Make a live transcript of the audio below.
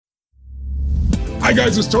Hi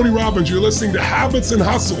guys, it's Tony Robbins. You're listening to Habits and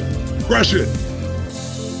Hustle. Crush it.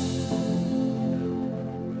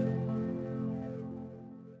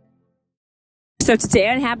 So today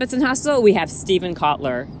on Habits and Hustle, we have Steven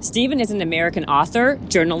Kotler. Steven is an American author,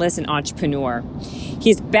 journalist, and entrepreneur.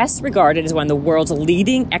 He's best regarded as one of the world's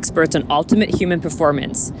leading experts on ultimate human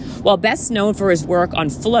performance. While best known for his work on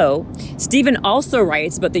flow, Steven also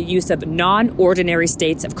writes about the use of non-ordinary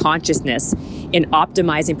states of consciousness in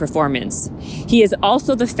optimizing performance. He is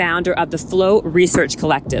also the founder of the Flow Research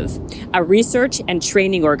Collective, a research and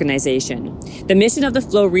training organization. The mission of the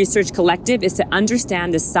Flow Research Collective is to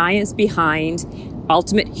understand the science behind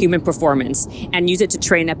ultimate human performance and use it to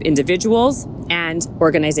train up individuals and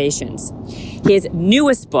organizations. His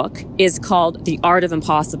newest book is called The Art of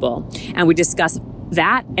Impossible, and we discuss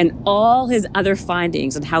that and all his other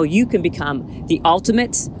findings on how you can become the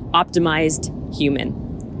ultimate optimized human.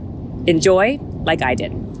 Enjoy like I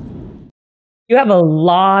did. You have a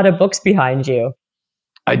lot of books behind you.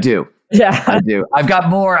 I do. Yeah. I do. I've got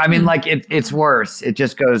more. I mean, like it's worse. It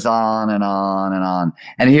just goes on and on and on.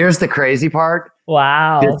 And here's the crazy part.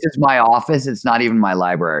 Wow. This is my office. It's not even my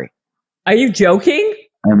library. Are you joking?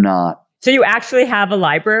 I'm not. So you actually have a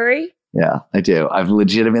library? Yeah, I do. I've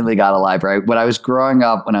legitimately got a library. When I was growing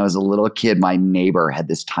up, when I was a little kid, my neighbor had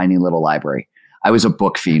this tiny little library. I was a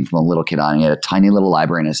book fiend from a little kid on. He had a tiny little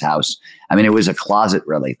library in his house. I mean, it was a closet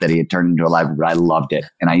really that he had turned into a library, but I loved it.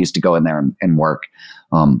 And I used to go in there and work.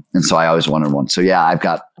 And so I always wanted one. So yeah, I've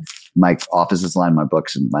got my office is lined with my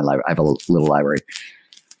books and my library. I have a little library.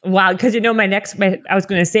 Wow. Because I was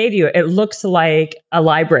going to say to you, it looks like a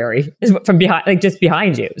library from behind, like just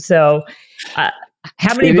behind you. So how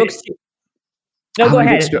many books? Go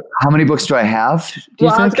ahead. How many books do I have?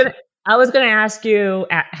 I was going to ask you,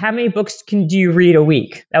 how many books do you read a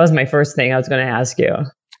week? That was my first thing I was going to ask you.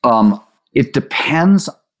 It depends.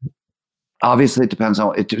 Obviously, it depends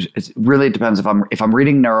on it really depends if I'm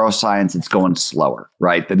reading neuroscience, it's going slower,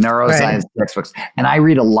 right? The neuroscience textbooks, and I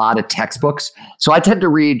read a lot of textbooks, so I tend to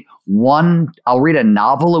read I'll read a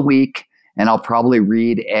novel a week, and I'll probably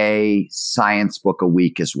read a science book a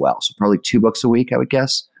week as well. So probably 2 books a week, I would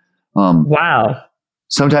guess. Wow.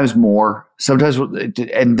 Sometimes more. Sometimes,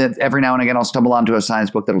 and then every now and again, I'll stumble onto a science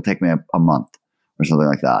book that'll take me a month or something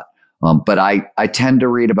like that. But I tend to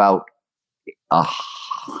read about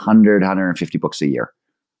 150 books a year.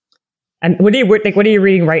 And what are you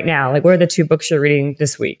reading right now? Like, what are the 2 books you're reading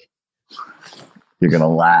this week? You're gonna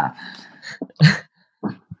laugh.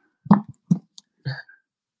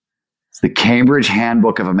 It's the Cambridge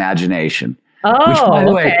Handbook of Imagination. Oh, which, by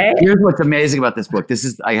the way, okay. Here's what's amazing about this book.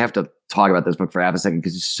 I have to talk about this book for half a second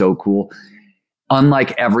because it's so cool.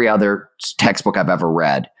 Unlike every other textbook I've ever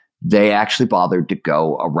read, they actually bothered to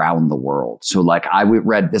go around the world. So like I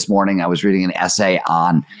read this morning, I was reading an essay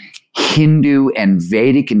on Hindu and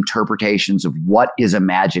Vedic interpretations of what is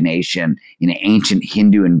imagination in ancient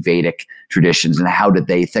Hindu and Vedic traditions and how did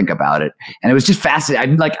they think about it. And it was just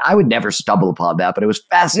fascinating. I would never stumble upon that, but it was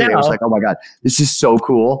fascinating. No. I was like, oh my God, this is so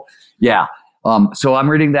cool. Yeah. So I'm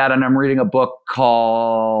reading that, and I'm reading a book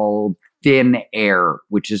called Thin Air,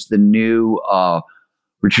 which is the new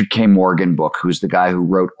Richard K. Morgan book, who's the guy who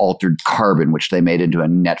wrote Altered Carbon, which they made into a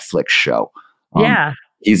Netflix show. Yeah.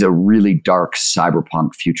 He's a really dark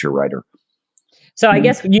cyberpunk future writer. So I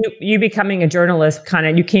guess you becoming a journalist, kind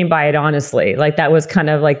of, you came by it honestly. Like that was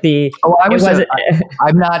kind of like the. Oh,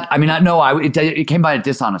 it came by it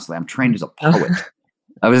dishonestly. I'm trained as a poet.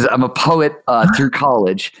 I'm a poet through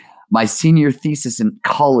college. My senior thesis in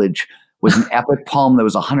college was an epic poem that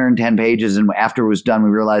was 110 pages. And after it was done, we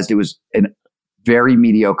realized it was a very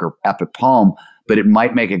mediocre epic poem, but it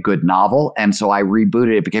might make a good novel. And so I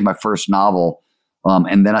rebooted it. It became my first novel.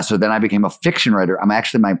 And then I became a fiction writer.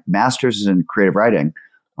 My master's is in creative writing,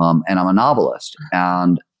 and I'm a novelist.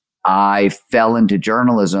 And I fell into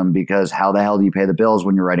journalism because how the hell do you pay the bills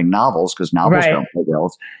when you're writing novels? Because novels don't pay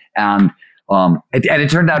bills. And it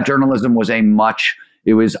turned out journalism was I'm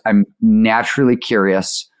naturally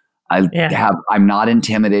curious. I'm not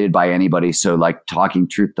intimidated by anybody. So like talking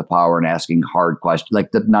truth to power and asking hard questions,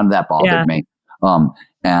 none of that bothered me.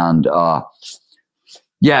 And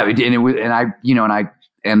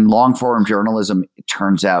long form journalism, it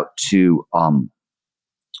turns out to,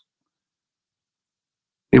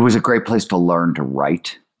 it was a great place to learn to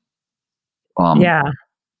write. In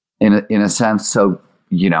a sense. So,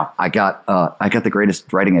 I got the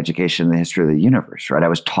greatest writing education in the history of the universe, right? I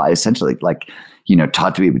was taught essentially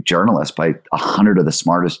taught to be a journalist by 100 of the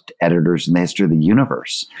smartest editors in the history of the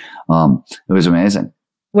universe. It was amazing.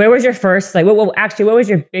 Where was your first, what was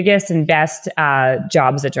your biggest and best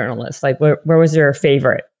job as a journalist? Like, where was your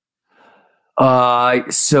favorite?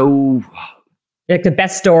 So Like the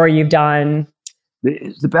best story you've done?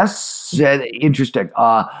 The best, interesting.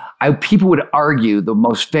 People would argue the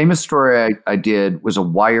most famous story I did was a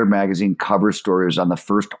Wired magazine cover story. It was on the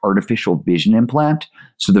first artificial vision implant.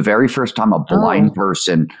 So the very first time a blind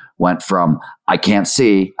person went from, I can't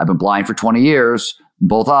see, I've been blind for 20 years,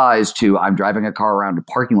 both eyes, to I'm driving a car around a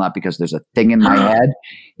parking lot because there's a thing in my head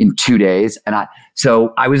in 2 days. And I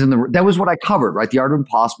was that was what I covered, right? The Art of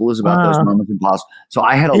Impossible is about those moments impossible. So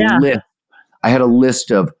I had a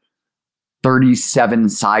list of 37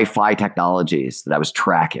 sci-fi technologies that I was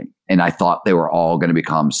tracking, and I thought they were all going to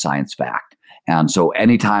become science fact. And so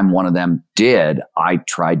anytime one of them did, I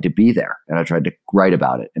tried to be there and I tried to write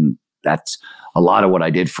about it. And that's a lot of what I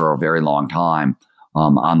did for a very long time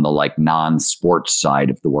on the like non-sports side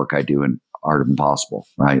of the work I do in Art of Impossible,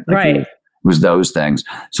 right? It was those things.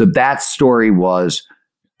 So that story was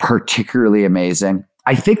particularly amazing.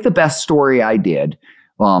 I think the best story I did,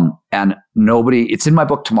 and it's in my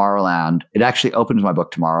book, Tomorrowland. It actually opens my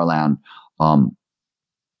book, Tomorrowland,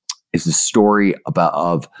 is the story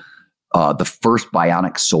of the first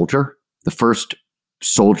bionic soldier, the first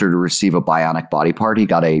soldier to receive a bionic body part. He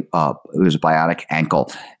got it was a bionic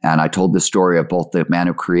ankle. And I told the story of both the man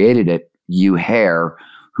who created it, Hugh Hare,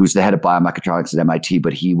 who's the head of biomechatronics at MIT,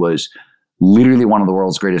 but he was literally one of the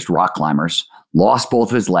world's greatest rock climbers, lost both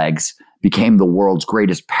of his legs, became the world's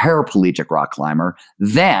greatest paraplegic rock climber,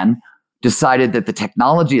 then decided that the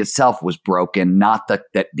technology itself was broken, not that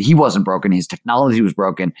he wasn't broken, his technology was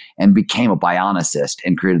broken, and became a bionicist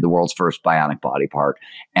and created the world's first bionic body part.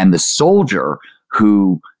 And the soldier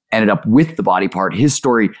who ended up with the body part, his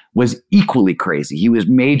story was equally crazy. He was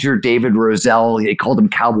Major David Roselle. They called him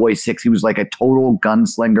Cowboy 6. He was like a total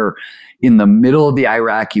gunslinger in the middle of the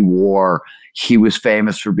Iraqi war. He was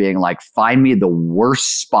famous for being like, find me the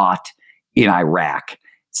worst spot in Iraq,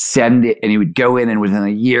 send it. And he would go in, and within a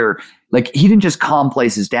year, like, he didn't just calm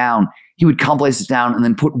places down. He would calm places down and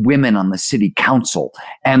then put women on the city council.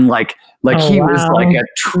 And he was like a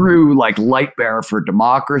true like light bearer for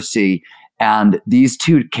democracy. And these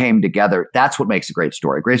two came together. That's what makes a great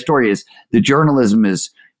story. A great story is the journalism is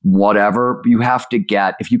whatever you have to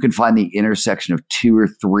get. If you can find the intersection of two or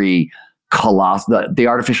three the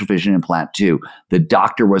artificial vision implant too. The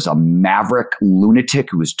doctor was a maverick lunatic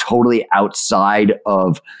who was totally outside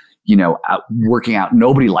of, working out.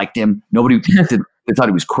 Nobody liked him. They thought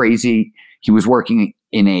he was crazy. He was working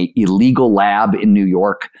in a illegal lab in New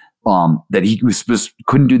York that he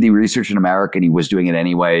couldn't do the research in America, and he was doing it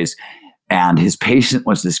anyways. And his patient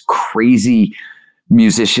was this crazy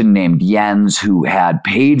musician named Jens, who had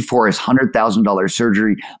paid for his $100,000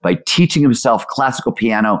 surgery by teaching himself classical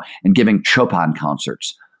piano and giving Chopin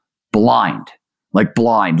concerts. Blind,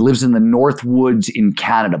 lives in the North Woods in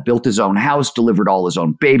Canada, built his own house, delivered all his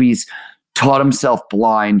own babies, taught himself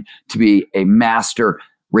blind to be a master,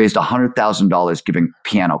 raised $100,000 giving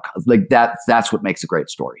piano. Like that's what makes a great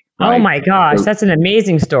story. Right? Oh my gosh, that's an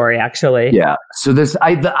amazing story, actually. Yeah. So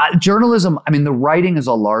journalism, I mean, the writing is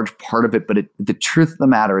a large part of it, but the truth of the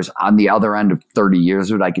matter is, on the other end of 30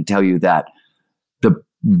 years of it, I can tell you that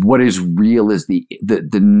what is real is the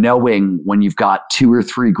knowing when you've got two or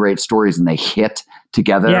three great stories and they hit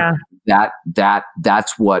together. Yeah.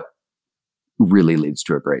 That's what really leads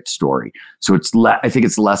to a great story. So I think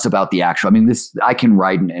it's less about the actual. I mean, I can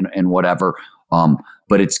write and whatever,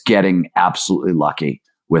 but it's getting absolutely lucky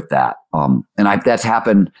with that. And that's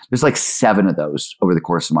happened. There's like 7 of those over the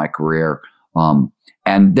course of my career.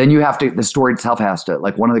 And then the story itself has to,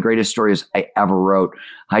 like, one of the greatest stories I ever wrote,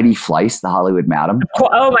 Heidi Fleiss, the Hollywood Madam.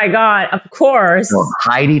 Oh my God, of course. So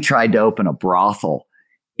Heidi tried to open a brothel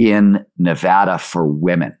in Nevada for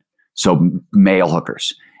women, so male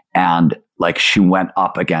hookers. And she went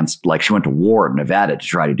to war in Nevada to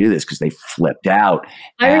try to do this because they flipped out.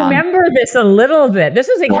 I remember this a little bit. This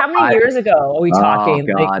was how many years ago are we talking?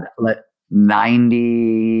 Oh God,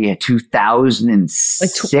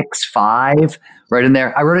 2006, 5, right in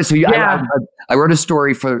there. I wrote it. So I wrote a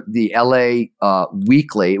story for the LA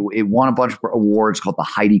Weekly. It won a bunch of awards called the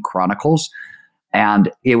Heidi Chronicles.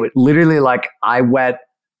 And it would literally I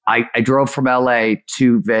drove from LA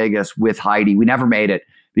to Vegas with Heidi. We never made it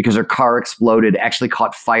because her car exploded, actually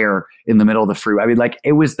caught fire in the middle of the freeway. I mean,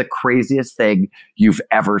 it was the craziest thing you've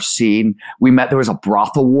ever seen. There was a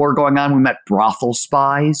brothel war going on. We met brothel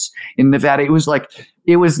spies in Nevada. It was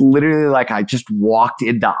literally I just walked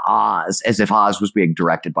into Oz, as if Oz was being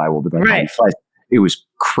directed by a woman. Right. It was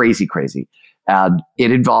crazy, crazy. And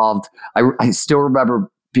it involved, I still remember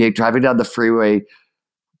driving down the freeway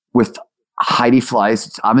with Heidi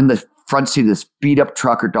Fleiss. I'm in the front seat of this beat up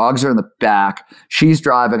truck. Her dogs are in the back. She's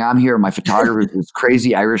driving. I'm here. My photographer, this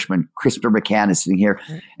crazy Irishman, Christopher McCann, is sitting here.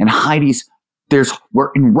 And Heidi's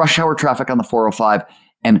we're in rush hour traffic on the 405,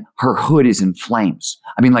 and her hood is in flames.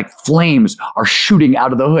 I mean, like flames are shooting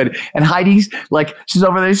out of the hood. And Heidi's like, she's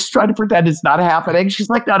over there, she's trying to pretend it's not happening. She's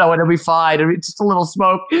like, no, it'll be fine. I mean, it's just a little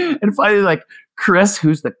smoke. And finally, like Chris,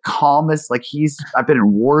 who's the calmest, like I've been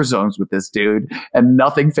in war zones with this dude and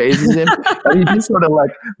nothing phases him. And he just sort of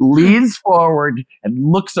like leans forward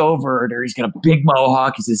and looks over at her. He's got a big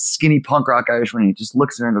mohawk. He's a skinny punk rock Irishman. And he just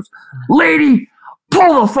looks at her and goes, lady,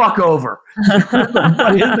 pull the fuck over. The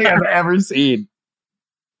funniest thing I've ever seen.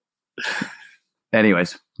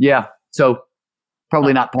 Anyways, yeah. So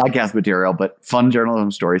probably not podcast material, but fun journalism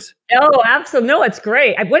stories. Oh, absolutely. No, it's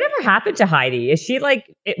great. Whatever happened to Heidi? Is she what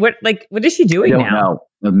is she doing now? I don't know.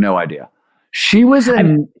 I have no idea. She was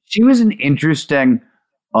an interesting,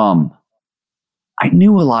 I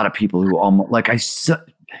knew a lot of people who almost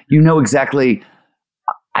exactly.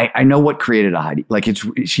 I know what created a Heidi. Like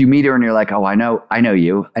you meet her and you're like, oh, I know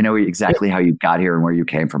you. I know exactly how you got here and where you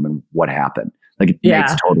came from and what happened. Like it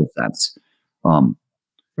makes total sense.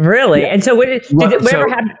 Really? Yeah. And so what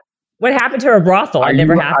happened to her brothel?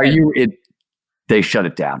 They shut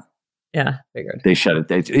it down. Yeah, figured. They shut it.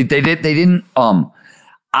 They didn't.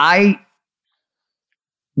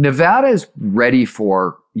 Nevada is ready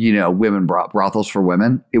for women brothels for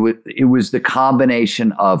women. It was the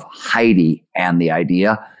combination of Heidi and the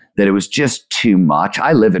idea that it was just too much.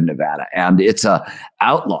 I live in Nevada and it's a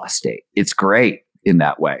outlaw state. It's great in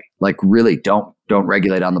that way. Like really don't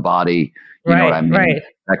regulate on the body. You know what I mean? Right.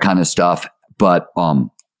 That kind of stuff. But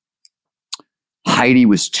Heidi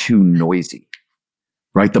was too noisy.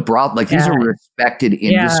 Right. The brothel, like these are respected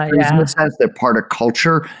industries in the sense they're part of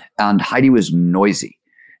culture. And Heidi was noisy.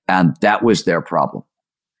 And that was their problem.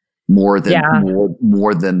 More than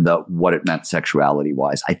what it meant sexuality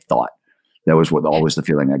wise. I thought that was always the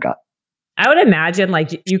feeling I got. I would imagine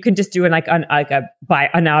like you could just do an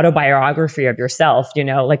autobiography of yourself,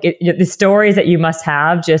 the stories that you must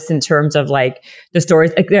have just in terms of like the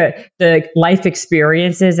stories, like the life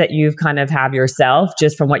experiences that you've kind of have yourself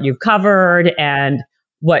just from what you've covered and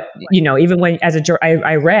what, even when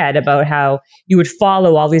I read about how you would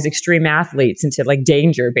follow all these extreme athletes into like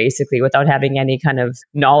danger basically without having any kind of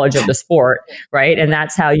knowledge of the sport. Right. And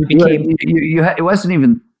that's how you became. It wasn't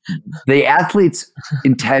even. The athletes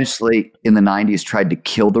intentionally in the 90s tried to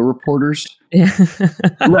kill the reporters.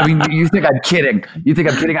 I mean, you think I'm kidding.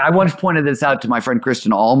 I once pointed this out to my friend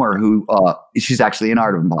Kristen Almer, who she's actually in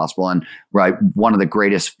Art of Impossible and one of the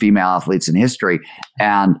greatest female athletes in history.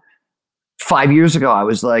 And 5 years ago, I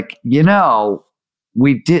was like, we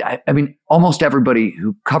did. I mean, almost everybody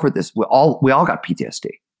who covered this, we all got PTSD.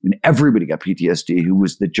 I mean, everybody got PTSD who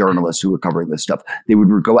was the journalists who were covering this stuff. They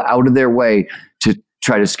would go out of their way to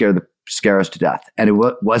try to scare us to death. And it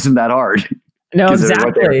wasn't that hard. No,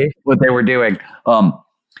 exactly. What they were doing.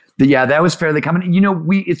 That was fairly common.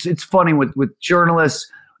 It's funny with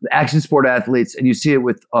journalists, action sport athletes, and you see it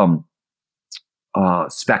with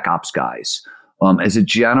spec ops guys. As a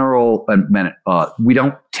general, we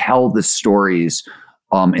don't tell the stories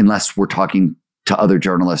unless we're talking to other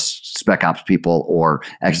journalists, spec ops people, or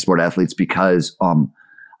action sport athletes, because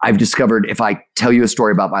I've discovered if I tell you a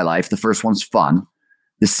story about my life, the first one's fun.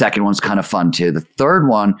 The second one's kind of fun too. The third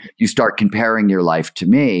one, you start comparing your life to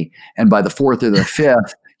me. And by the fourth or the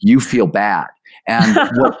fifth, you feel bad. And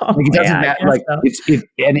it doesn't matter.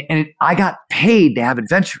 I got paid to have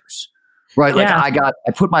adventures, right? Like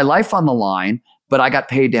I put my life on the line, but I got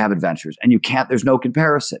paid to have adventures, and there's no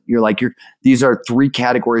comparison. These are three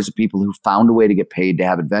categories of people who found a way to get paid to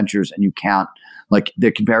have adventures, and you can't,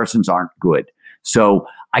 the comparisons aren't good. So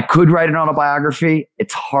I could write an autobiography.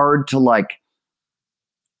 It's hard to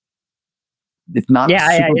it's not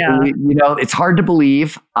it's hard to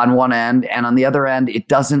believe on one end, and on the other end, it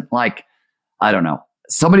doesn't I don't know.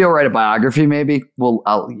 Somebody will write a biography, maybe. Well,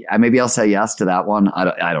 I'll say yes to that one.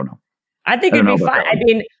 I don't know. I think it'd be fun. I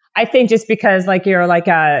mean, I think just because you're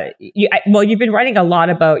you've been writing a lot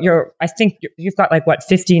about I think you've got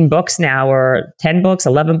 15 books now, or 10 books,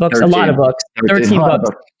 11 books, 13, a lot of books, 13 books.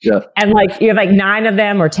 Yeah. And you have 9 of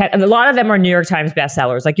them or 10, and a lot of them are New York Times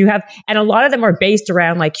bestsellers. And a lot of them are based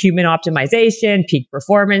around human optimization, peak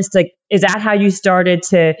performance. Is that how you started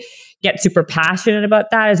to get super passionate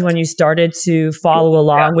about that? Is when you started to follow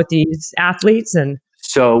along with these athletes? And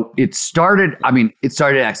so it started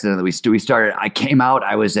accidentally. We started, I came out,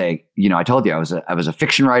 I was I told you I was a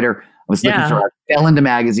fiction writer. I was looking I fell into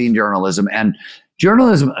magazine journalism, and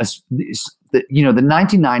journalism, the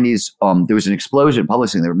 1990s, there was an explosion in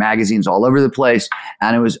publishing. There were magazines all over the place.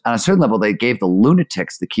 And it was on a certain level, they gave the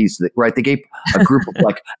lunatics the keys to they gave a group of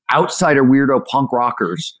outsider weirdo punk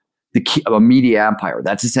rockers the key of a media empire.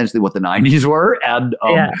 That's essentially what the 90s were. And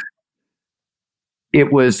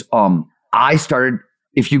it was, I started,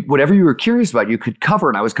 whatever you were curious about, you could cover.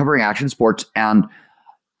 And I was covering action sports, and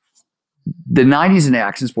the 90s in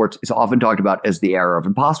action sports is often talked about as the era of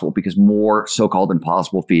impossible, because more so-called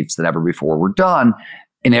impossible feats than ever before were done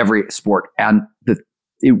in every sport. And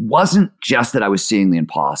it wasn't just that I was seeing the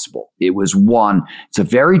impossible. It was it's a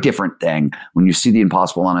very different thing when you see the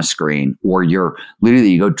impossible on a screen, or you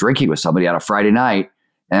go drinking with somebody on a Friday night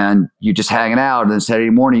and you're just hanging out, and then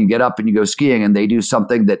Saturday morning you get up and you go skiing and they do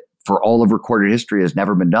something that for all of recorded history has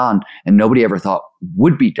never been done and nobody ever thought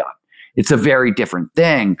would be done. It's a very different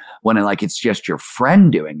thing when it's just your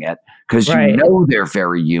friend doing it, because you know they're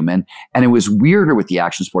very human. And it was weirder with the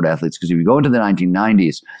action sport athletes, because if you go into the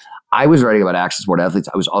 1990s, I was writing about action sport athletes.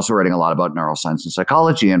 I was also writing a lot about neuroscience and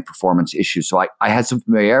psychology and performance issues. So I had some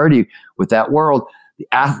familiarity with that world. The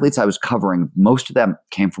athletes I was covering, most of them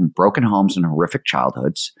came from broken homes and horrific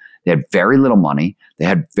childhoods. They had very little money. They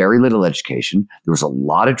had very little education. There was a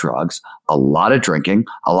lot of drugs, a lot of drinking,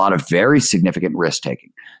 a lot of very significant risk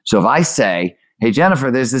taking. So if I say, hey, Jennifer,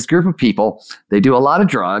 there's this group of people, they do a lot of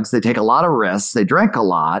drugs, they take a lot of risks, they drink a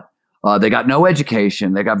lot, they got no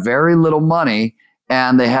education, they got very little money,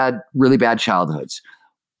 and they had really bad childhoods.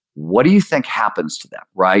 What do you think happens to them,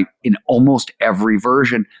 right? In almost every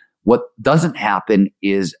version, what doesn't happen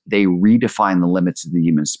is they redefine the limits of the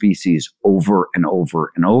human species over and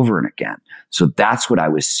over and over and again. So that's what I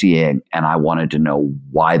was seeing, and I wanted to know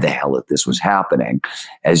why the hell this was happening.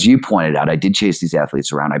 As you pointed out, I did chase these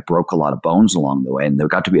athletes around. I broke a lot of bones along the way, and there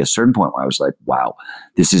got to be a certain point where I was like, wow,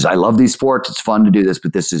 I love these sports. It's fun to do this,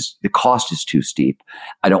 but the cost is too steep.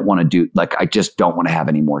 I don't want to I just don't want to have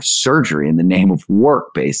any more surgery in the name of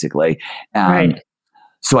work, basically. Right.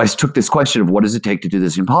 So I took this question of what does it take to do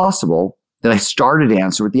this impossible, that I started to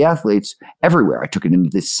answer with the athletes everywhere. I took it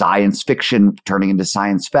into this science fiction, turning into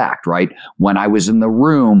science fact, right? When I was in the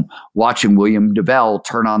room watching William DeBell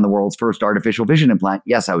turn on the world's first artificial vision implant,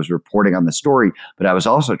 yes, I was reporting on the story, but I was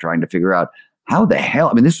also trying to figure out how the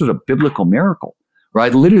hell, this was a biblical miracle,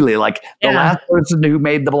 right? Literally, the last person who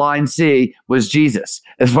made the blind see was Jesus,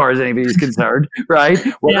 as far as anybody's concerned, right?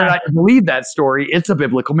 Whether or not you believe that story, it's a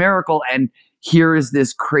biblical miracle. And here is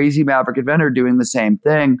this crazy maverick inventor doing the same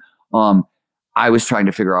thing. I was trying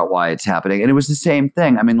to figure out why it's happening. And it was the same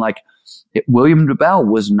thing. William DeBell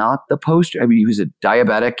was not the poster. He was a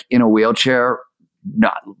diabetic in a wheelchair,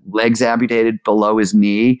 legs amputated below his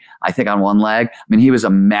knee, I think on one leg. He was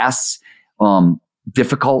a mess,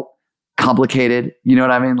 difficult, complicated. You know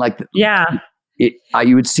what I mean?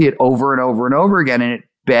 You would see it over and over and over again. And it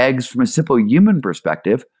begs from a simple human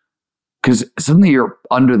perspective, because suddenly you're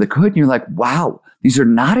under the hood and you're like, wow, these are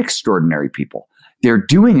not extraordinary people. They're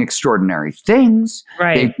doing extraordinary things.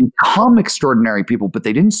 Right. They've become extraordinary people, but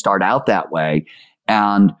they didn't start out that way.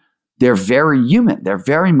 And they're very human. They're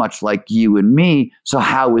very much like you and me. So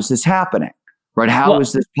how is this happening? Right? How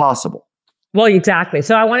is this possible? Well, exactly.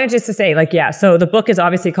 So I wanted just to say, so the book is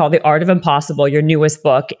obviously called The Art of Impossible, your newest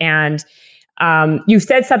book. And you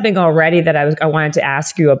said something already that I wanted to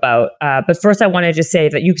ask you about. But first, I wanted to say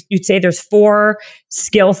that you say there's 4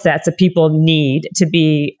 skill sets that people need to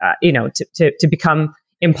be, to become,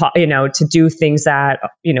 to do things that,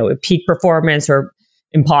 peak performance or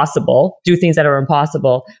impossible, do things that are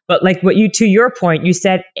impossible. But to your point, you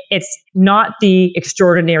said it's not the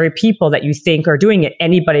extraordinary people that you think are doing it.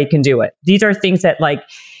 Anybody can do it. These are things that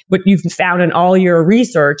what you've found in all your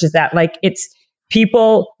research is that it's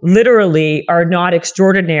people literally are not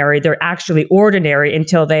extraordinary. They're actually ordinary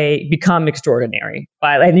until they become extraordinary.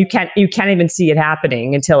 And you can't even see it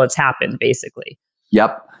happening until it's happened, basically.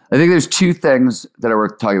 Yep. I think there's 2 things that are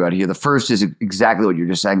worth talking about here. The first is exactly what you're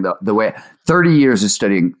just saying. The way 30 years of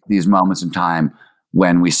studying these moments in time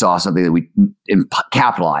when we saw something that we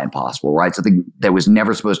capital I impossible, right? Something that was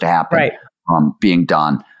never supposed to happen, right. Being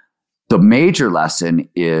done. The major lesson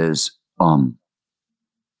is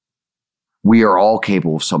we are all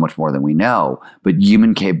capable of so much more than we know, but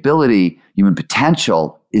human capability, human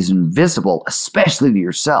potential is invisible, especially to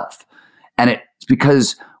yourself. And it's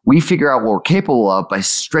because we figure out what we're capable of by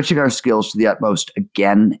stretching our skills to the utmost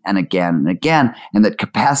again and again and again. And that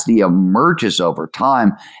capacity emerges over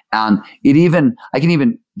time. And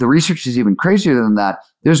the research is even crazier than that.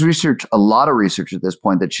 There's a lot of research at this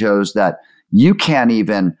point that shows that you can't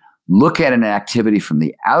even look at an activity from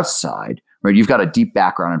the outside, right? You've got a deep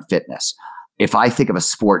background in fitness. If I think of a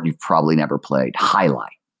sport you've probably never played,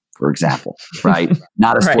 highlight, for example, right?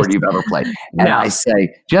 Not a sport you've ever played. And I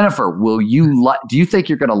say, Jennifer, do you think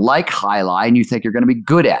you're going to like highlight and you think you're going to be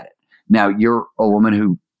good at it? Now, you're a woman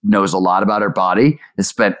who knows a lot about her body, has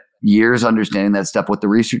spent years understanding that stuff. What the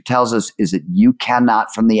research tells us is that you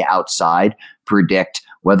cannot from the outside predict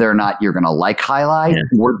whether or not you're going to like highlight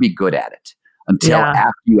or be good at it until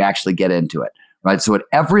after you actually get into it, right? So at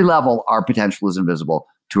every level, our potential is invisible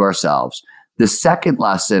to ourselves. The second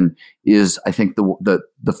lesson is, I think,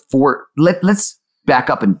 let's back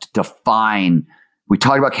up and define. We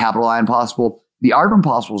talked about Capital I Impossible. The Art of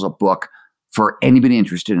Impossible is a book for anybody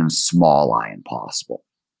interested in small I impossible,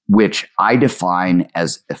 which I define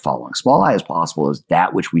as the following. Small I impossible is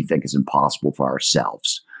that which we think is impossible for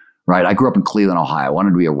ourselves, right? I grew up in Cleveland, Ohio. I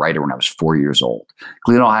wanted to be a writer when I was 4 years old.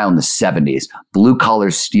 Cleveland, Ohio in the 70s,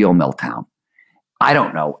 blue-collar steel mill town. I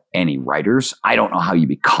don't know any writers. I don't know how you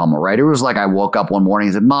become a writer. It was like I woke up one morning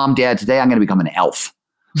and said, Mom, Dad, today I'm going to become an elf.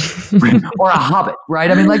 Or a hobbit, right?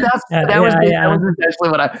 I mean, like that was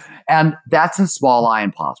essentially and that's a small I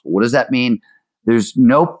impossible. What does that mean? There's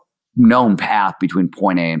no known path between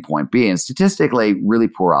point A and point B, and statistically, really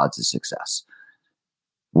poor odds of success.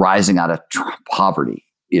 Rising out of poverty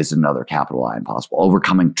is another capital I impossible.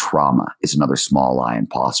 Overcoming trauma is another small I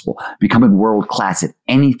impossible. Becoming world class at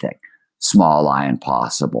anything, small I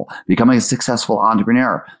impossible. Becoming a successful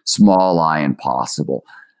entrepreneur, small I impossible.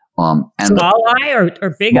 And small I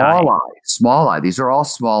or big I? Small I. These are all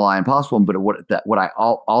small I impossible. But what I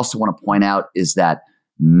also want to point out is that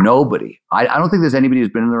nobody, I don't think there's anybody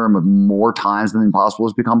who's been in the room more times than impossible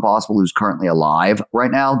has become possible who's currently alive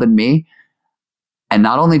right now than me. And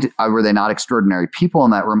not only were they not extraordinary people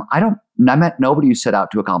in that room, I met nobody who set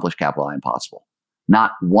out to accomplish capital I impossible.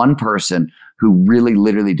 Not one person who really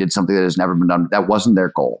literally did something that has never been done. That wasn't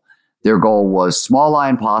their goal. Their goal was small I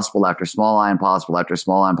impossible after small I impossible after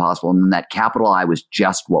small I impossible. And then that capital I was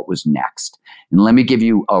just what was next. And let me give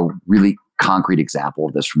you a really concrete example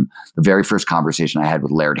of this from the very first conversation I had with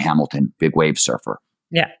Laird Hamilton, big wave surfer.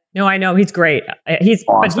 Yeah. No, I know. He's great. He's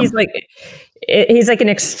awesome. But he's like an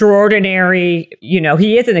extraordinary, he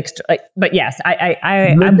is but yes,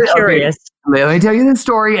 I'm curious. Okay. Let me tell you the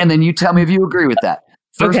story and then you tell me if you agree with that.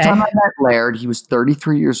 First time I met Laird, he was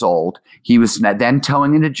 33 years old. He was then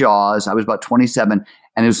towing into Jaws. I was about 27.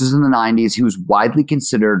 And this was in the 90s. He was widely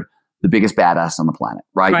considered the biggest badass on the planet,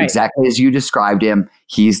 right? Exactly as you described him.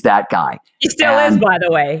 He's that guy. He still is, by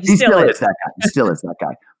the way. He still is that guy. He still is that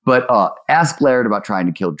guy. But ask Laird about trying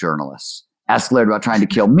to kill journalists. Ask Laird about trying to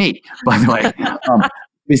kill me, by the way.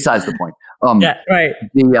 Besides the point.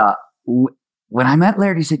 When I met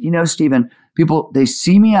Laird, he said, Stephen, people, they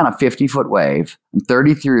see me on a 50-foot wave. I'm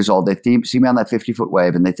 33 years old. They see me on that 50-foot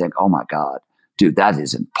wave and they think, oh my God, dude, that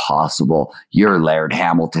is impossible. You're Laird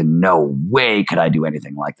Hamilton. No way could I do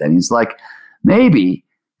anything like that. And he's like, maybe.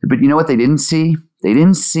 But you know what they didn't see? They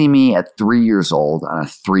didn't see me at 3 years old on a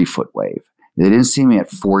 3-foot wave. They didn't see me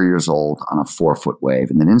at 4 years old on a 4-foot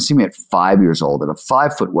wave. And they didn't see me at 5 years old at a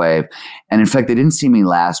 5-foot wave. And in fact, they didn't see me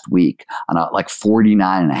last week on a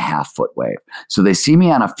 49.5-foot wave. So they see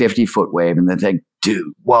me on a 50-foot wave and they think,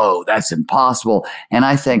 dude, whoa, that's impossible. And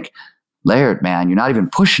I think, Laird, man, you're not even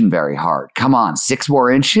pushing very hard. Come on, 6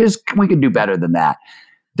 more inches? We can do better than that.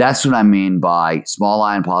 That's what I mean by small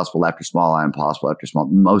I impossible after small I impossible after small.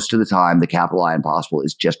 Most of the time, the capital I impossible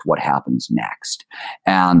is just what happens next.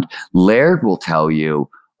 And Laird will tell you,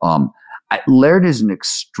 Laird is an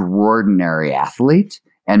extraordinary athlete,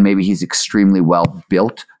 and maybe he's extremely well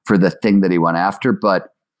built for the thing that he went after.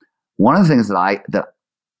 But one of the things that I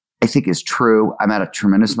think is true, I met a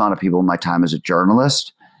tremendous amount of people in my time as a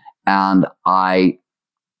journalist, and I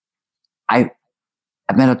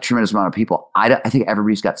met a tremendous amount of people. I think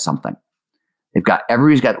everybody's got something.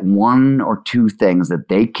 Everybody's got 1 or 2 things that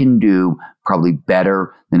they can do probably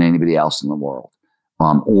better than anybody else in the world,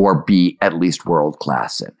 or be at least world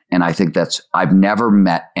class in. And I think I've never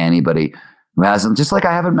met anybody who hasn't. Just like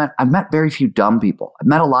I've met very few dumb people. I've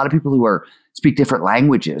met a lot of people who speak different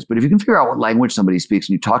languages. But if you can figure out what language somebody speaks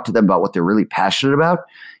and you talk to them about what they're really passionate about,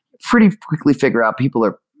 you pretty quickly figure out people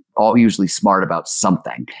are all usually smart about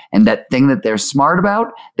something, and that thing that they're smart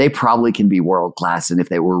about, they probably can be world class. And if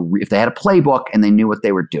they had a playbook and they knew what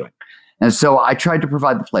they were doing, and so I tried to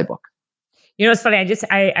provide the playbook. It's funny. I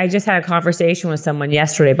just had a conversation with someone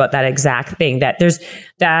yesterday about that exact thing. That there's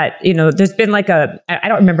been I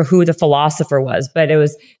don't remember who the philosopher was, but it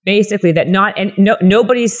was basically that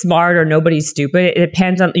nobody's smart or nobody's stupid. It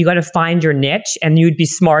depends on, you got to find your niche, and you'd be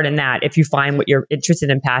smart in that if you find what you're interested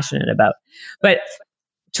and passionate about. But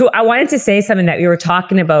I wanted to say something that we were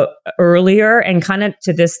talking about earlier, and kind of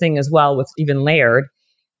to this thing as well with even Laird.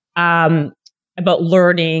 about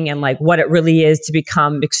learning and like what it really is to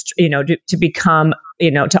become, to become,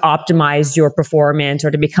 to optimize your performance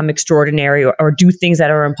or to become extraordinary or do things that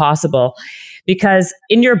are impossible. Because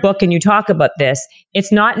in your book, and you talk about this,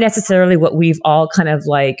 it's not necessarily what we've all kind of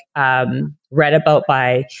like read about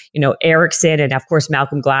by, Erickson and of course,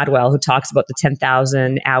 Malcolm Gladwell, who talks about the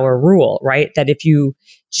 10,000 hour rule, right? That if you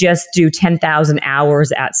just do 10,000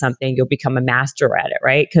 hours at something, you'll become a master at it,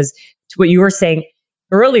 right? Because to what you were saying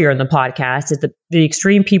earlier in the podcast is that the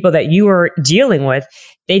extreme people that you were dealing with,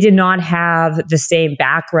 they did not have the same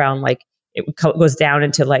background. Like it goes down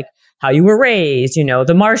into like how you were raised,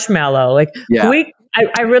 the marshmallow. Like,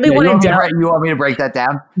 I really want to you want me to break that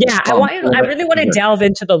down? Yeah, I really want to delve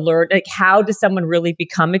into the learn. Like, how does someone really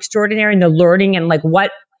become extraordinary, and the learning, and like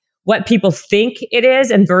what people think it is,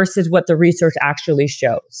 and versus what the research actually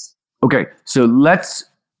shows. Okay, so let's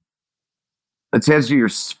answer your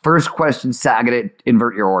first question. I'm going to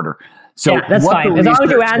invert your order. So yeah, that's fine. As long as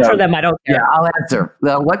you answer them, I don't care. Yeah, I'll answer.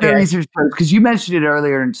 What the research shows, because you mentioned it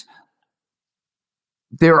earlier, and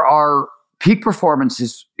there are peak performance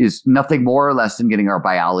is nothing more or less than getting our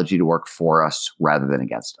biology to work for us rather than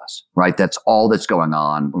against us, right? That's all that's going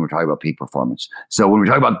on when we're talking about peak performance. So when we're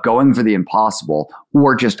talking about going for the impossible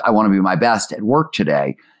or just, I want to be my best at work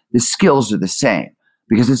today, the skills are the same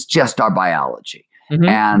because it's just our biology. Mm-hmm.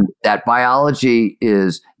 And that biology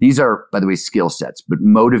these are, by the way, skill sets, but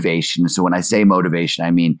motivation. So when I say motivation,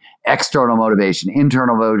 I mean external motivation,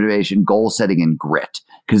 internal motivation, goal setting, and grit,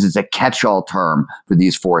 because it's a catch-all term for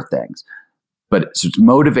these four things. But so it's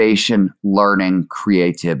motivation, learning,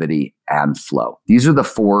 creativity, and flow. These are the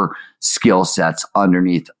four skill sets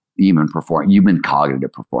underneath human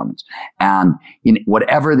cognitive performance. And in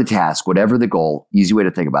whatever the task, whatever the goal, easy way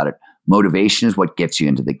to think about it, motivation is what gets you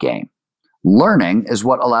into the game. Learning is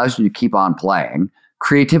what allows you to keep on playing.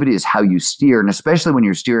 Creativity is how you steer. And especially when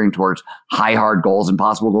you're steering towards high, hard goals,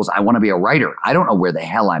 impossible goals. I want to be a writer. I don't know where the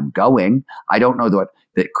hell I'm going. I don't know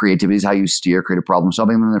that creativity is how you steer, creative problem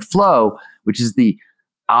solving. And then the flow, which is the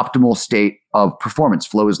optimal state of performance.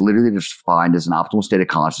 Flow is literally defined as an optimal state of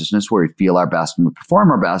consciousness where we feel our best and we perform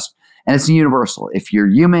our best. And it's universal. If you're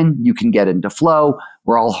human, you can get into flow.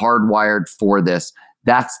 We're all hardwired for this.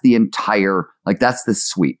 That's the entire, that's the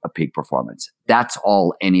suite of peak performance. That's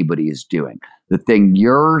all anybody is doing. The thing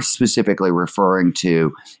you're specifically referring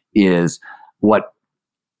to is what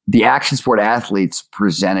the action sport athletes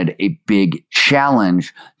presented a big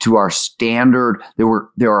challenge to our standard.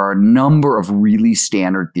 There are a number of really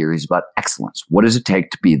standard theories about excellence. What does it take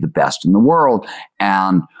to be the best in the world?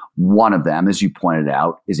 And one of them, as you pointed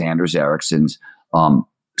out, is Anders Ericsson's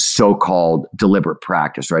so-called deliberate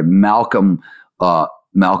practice, right? Malcolm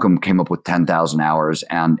came up with 10,000 hours,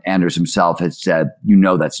 and Anders himself had said,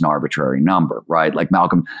 that's an arbitrary number, right? Like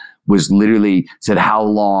Malcolm was literally said, how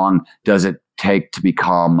long does it take to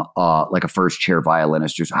become like a first chair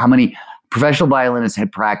violinist? Or how many professional violinists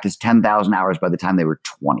had practiced 10,000 hours by the time they were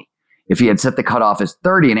 20? If he had set the cutoff as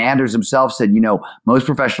 30, and Anders himself said, most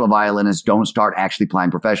professional violinists don't start actually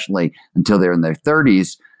playing professionally until they're in their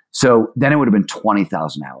 30s. So then it would have been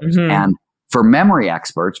 20,000 hours. Mm-hmm. And for memory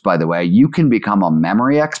experts, by the way, you can become a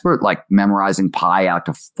memory expert, like memorizing pi out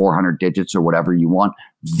to 400 digits or whatever you want,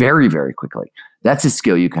 very, very quickly. That's a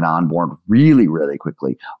skill you can onboard really, really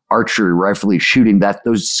quickly. Archery, rifle shooting,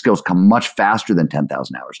 those skills come much faster than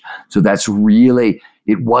 10,000 hours. So that's really,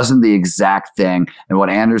 it wasn't the exact thing. And what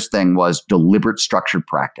Anders' thing was deliberate structured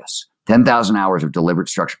practice. 10,000 hours of deliberate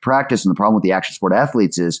structured practice. And the problem with the action sport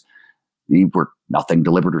athletes is they were nothing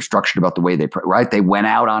deliberate or structured about the way right? They went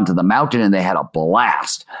out onto the mountain and they had a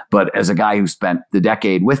blast. But as a guy who spent the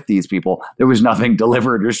decade with these people, there was nothing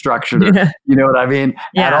deliberate or structured, or, you know what I mean?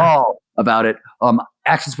 Yeah. At all about it.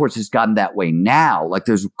 Action sports has gotten that way now. Like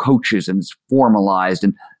there's coaches and it's formalized,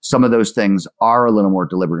 and some of those things are a little more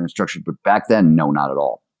deliberate and structured. But back then, no, not at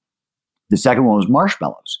all. The second one was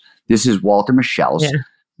marshmallows. This is Walter Mischel's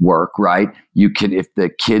work, right? If the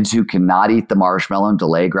kids who cannot eat the marshmallow and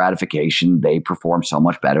delay gratification, they perform so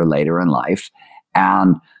much better later in life.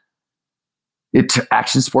 And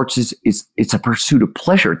action sports it's a pursuit of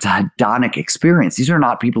pleasure. It's a hedonic experience. These are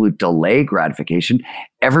not people who delay gratification.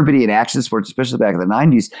 Everybody in action sports, especially back in the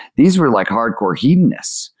 90s, these were like hardcore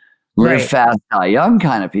hedonists, live fast, die young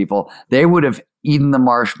kind of people. They would have eaten the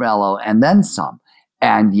marshmallow and then some.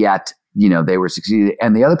 And yet, they were succeeding.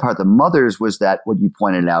 And the other part, the mothers, was that what you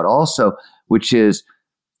pointed out also, which is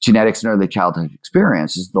genetics and early childhood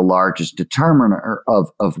experience is the largest determiner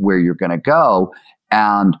of where you're going to go.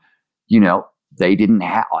 And, they didn't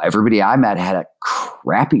have, everybody I met had a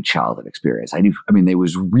crappy childhood experience. It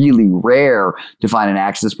was really rare to find an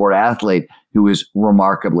action sport athlete who was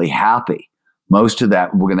remarkably happy. Most of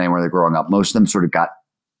that, when they were growing up, most of them sort of got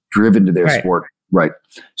driven to their sport. Right.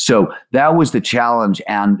 So that was the challenge.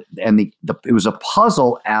 And it was a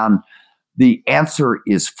puzzle. And the answer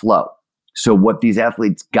is flow. So what these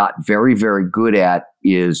athletes got very, very good at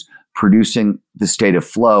is producing the state of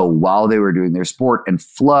flow while they were doing their sport. And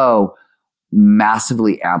flow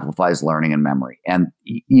massively amplifies learning and memory. And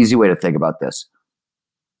easy way to think about this.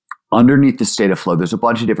 Underneath the state of flow, there's a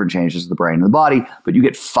bunch of different changes to the brain and the body, but you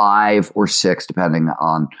get 5 or 6, depending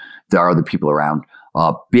on the other people around,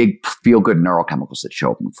 big feel-good neurochemicals that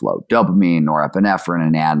show up in flow. Dopamine,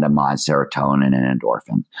 norepinephrine, anandamide, serotonin, and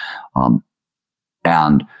endorphin.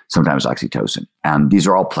 And sometimes oxytocin. And these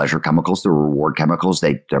are all pleasure chemicals. They're reward chemicals.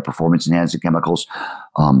 They're performance-enhancing chemicals.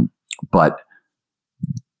 But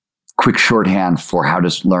quick shorthand for how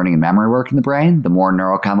does learning and memory work in the brain? The more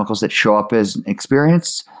neurochemicals that show up as an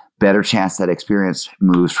experience, better chance that experience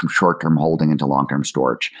moves from short-term holding into long-term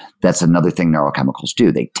storage. That's another thing neurochemicals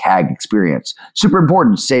do. They tag experience. Super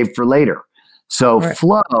important, save for later. So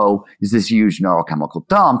flow is this huge neurochemical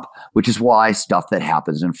dump, which is why stuff that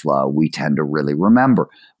happens in flow, we tend to really remember.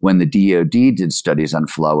 When the DoD did studies on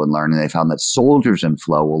flow and learning, they found that soldiers in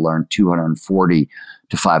flow will learn 240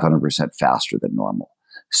 to 500% faster than normal.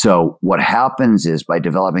 So what happens is by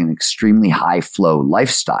developing an extremely high flow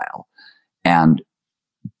lifestyle and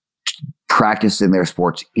practicing their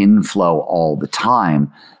sports in flow all the time,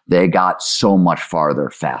 they got so much farther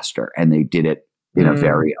faster, and they did it in a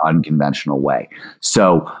very unconventional way.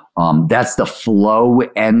 So that's the flow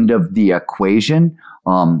end of the equation.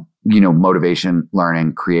 Motivation,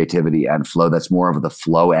 learning, creativity, and flow. That's more of the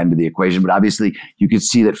flow end of the equation. But obviously, you can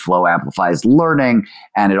see that flow amplifies learning,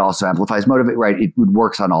 and it also amplifies motivate. Right? It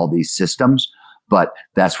works on all these systems. But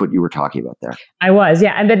that's what you were talking about there. I was,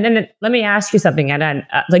 yeah. And then let me ask you something, Adnan.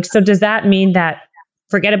 So does that mean that,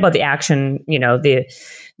 forget about the action,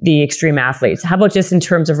 the extreme athletes? How about just in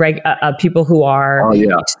terms of people who are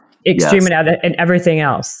extreme and everything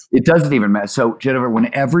else? It doesn't even matter. So Jennifer,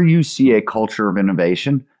 whenever you see a culture of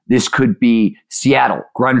innovation, this could be Seattle,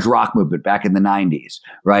 grunge rock movement back in the 90s,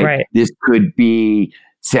 right? This could be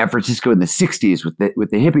San Francisco in the 60s with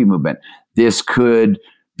the hippie movement. This could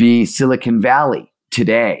be Silicon Valley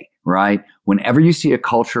today, right? Whenever you see a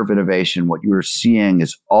culture of innovation, what you are seeing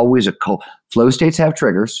is always flow states have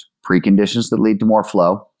triggers, preconditions that lead to more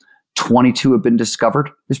flow. 22 have been discovered.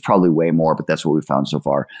 There's probably way more, but that's what we found so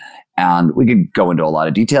far. And we can go into a lot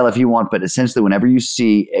of detail if you want, but essentially whenever you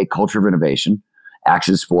see a culture of innovation,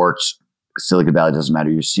 action sports, Silicon Valley, doesn't matter,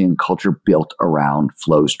 you're seeing culture built around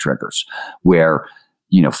flows triggers where,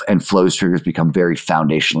 and flows triggers become very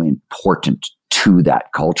foundationally important to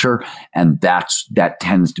that culture. And that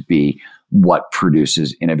tends to be what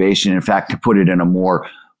produces innovation. In fact, to put it in a more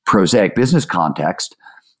prosaic business context,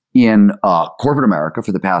 in corporate America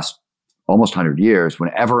for the past almost 100 years,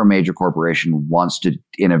 whenever a major corporation wants to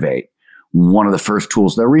innovate, one of the first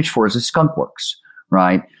tools they'll reach for is a skunkworks,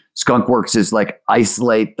 right? Skunkworks is like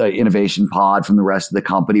isolate the innovation pod from the rest of the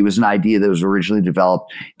company. It was an idea that was originally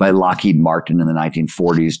developed by Lockheed Martin in the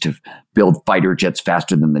 1940s to build fighter jets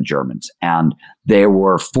faster than the Germans. And there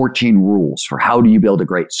were 14 rules for how do you build a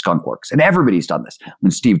great skunkworks. And everybody's done this.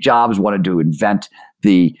 When Steve Jobs wanted to invent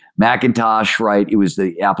the Macintosh, right? It was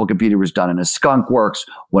the Apple computer was done in a skunkworks.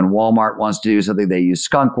 When Walmart wants to do something, they use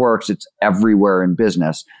skunkworks. It's everywhere in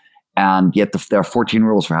business. And yet there are 14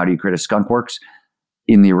 rules for how do you create a skunkworks.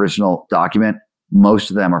 In the original document, most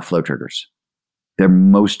of them are flow triggers.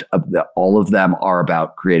 All of them are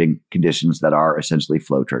about creating conditions that are essentially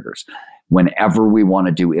flow triggers. Whenever we want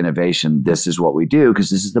to do innovation, this is what we do because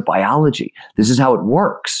this is the biology. This is how it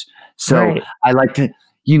works. So I like to,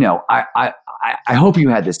 I hope you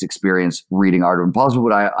had this experience reading Art of Impossible,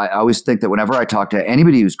 but I always think that whenever I talk to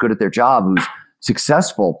anybody who's good at their job, who's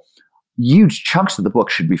successful, huge chunks of the book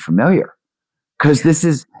should be familiar because this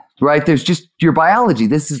is, right? There's just your biology.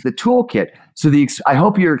 This is the toolkit. So I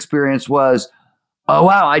hope your experience was, oh,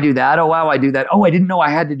 wow, I do that. Oh, wow, I do that. Oh, I didn't know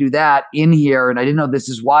I had to do that in here. And I didn't know this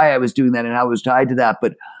is why I was doing that and how it was tied to that.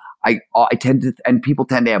 But I tend to, and people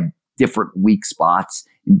tend to have different weak spots,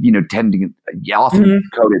 tend to get often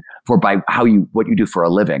coded for by what you do for a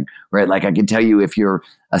living, right? Like I can tell you if you're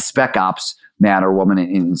a spec ops man or woman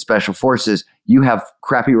in special forces, you have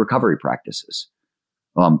crappy recovery practices.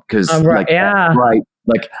 Because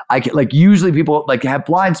Like usually people have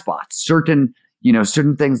blind spots, certain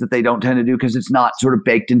things that they don't tend to do because it's not sort of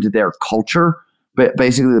baked into their culture, but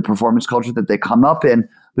basically the performance culture that they come up in.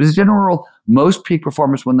 But as a general rule, most peak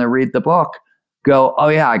performers, when they read the book, go, oh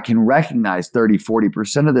yeah, I can recognize 30,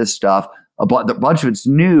 40% of this stuff. A bunch of it's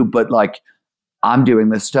new, but like I'm doing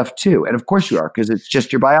this stuff too. And of course you are, because it's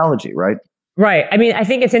just your biology, right? Right. I mean, I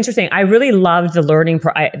think it's interesting. I really loved the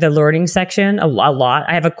learning section a lot.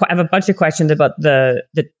 I have a bunch of questions about the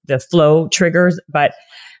flow triggers, but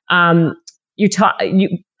the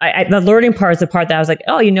learning part is the part that I was like,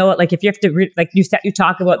 oh, you know what? Like if you have to read, like you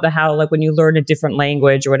talk about how like when you learn a different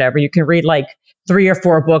language or whatever, you can read like 3 or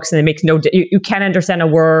 4 books and it makes you can't understand a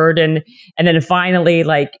word, and then finally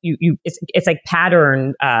like it's like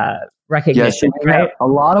pattern recognition, yes, right? A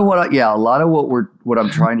lot of what I'm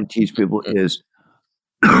trying to teach people is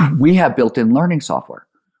we have built-in learning software,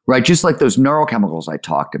 right? Just like those neurochemicals I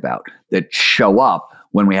talked about that show up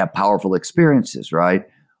when we have powerful experiences, right?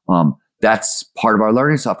 That's part of our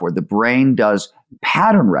learning software. The brain does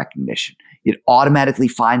pattern recognition. It automatically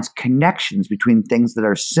finds connections between things that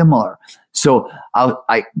are similar. So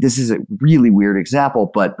this is a really weird example,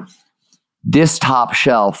 but this top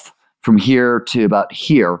shelf from here to about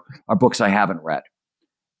here are books I haven't read.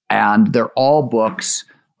 And they're all books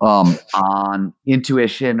on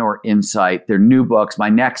intuition or insight. They're new books. My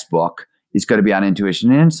next book is going to be on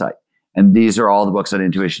intuition and insight. And these are all the books on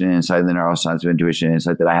intuition and insight, the neuroscience of intuition and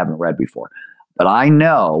insight that I haven't read before. But I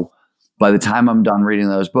know by the time I'm done reading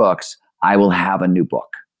those books, I will have a new book.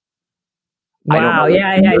 Wow.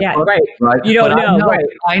 Yeah. Book, right. You don't know. Right.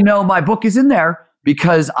 I know my book is in there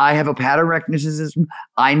because I have a pattern recognition system.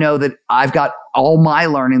 I know that I've got all my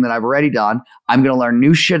learning that I've already done. I'm going to learn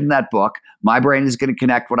new shit in that book. My brain is going to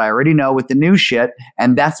connect what I already know with the new shit.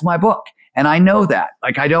 And that's my book. And I know that.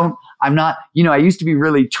 Like I'm not, I used to be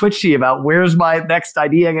really twitchy about where's my next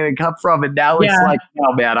idea going to come from. And now it's like,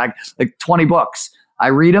 oh man, I like 20 books. I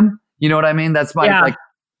read them. You know what I mean? That's my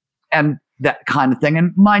and that kind of thing.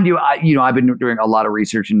 And mind you, I've been doing a lot of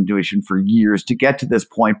research in intuition for years to get to this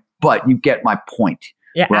point, but you get my point.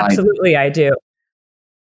 Yeah, right? Absolutely. I do.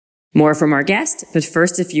 More from our guest, but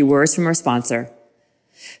first a few words from our sponsor.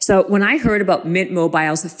 So when I heard about Mint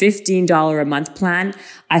Mobile's $15 a month plan,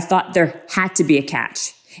 I thought there had to be a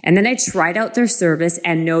catch. And then I tried out their service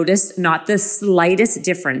and noticed not the slightest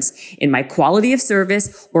difference in my quality of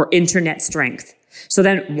service or internet strength. So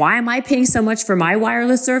then why am I paying so much for my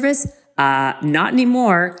wireless service? Not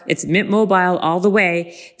anymore. It's Mint Mobile all the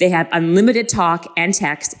way. They have unlimited talk and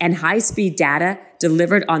text and high-speed data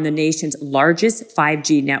delivered on the nation's largest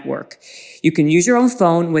 5G network. You can use your own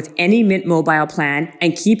phone with any Mint Mobile plan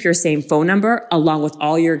and keep your same phone number along with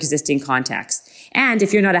all your existing contacts. And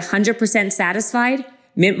if you're not 100% satisfied,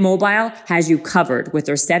 Mint Mobile has you covered with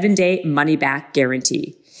their 7-day money-back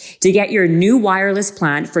guarantee. To get your new wireless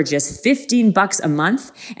plan for just $15 a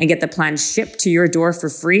month and get the plan shipped to your door for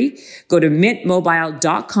free, go to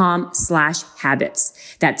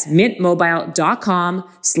mintmobile.com/habits. That's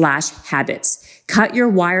mintmobile.com/habits. Cut your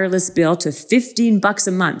wireless bill to $15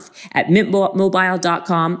 a month at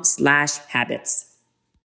mintmobile.com/habits.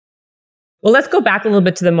 Well, let's go back a little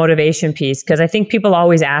bit to the motivation piece, because I think people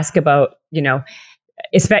always ask about,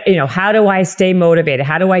 how do I stay motivated?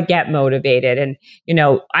 How do I get motivated? And,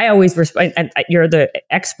 I always respond, and you're the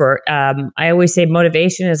expert. I always say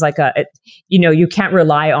motivation is like you can't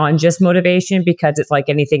rely on just motivation, because it's like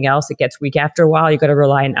anything else. It gets weak after a while. You got to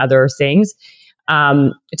rely on other things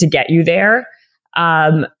to get you there.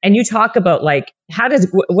 And you talk about like, how does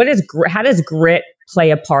grit play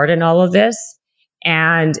a part in all of this?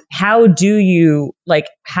 And how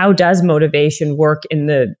does motivation work in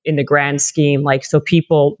the grand scheme? Like, so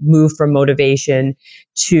people move from motivation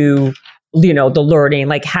to, the learning,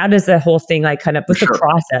 like how does the whole thing, like kind of what's the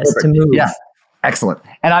process to move? Yeah. Excellent.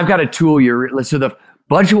 And I've got a tool here. So the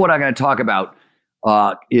bunch of what I'm going to talk about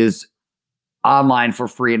is online for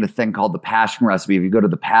free in a thing called the Passion Recipe. If you go to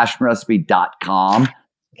thepassionrecipe.com,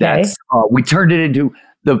 that's, we turned it into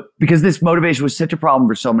because this motivation was such a problem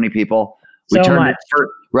for so many people. We turned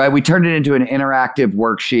it into an interactive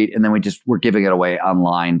worksheet, and then we're giving it away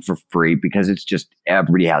online for free because it's just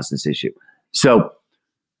everybody has this issue. So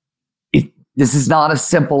this is not a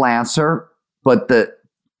simple answer, but the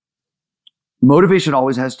motivation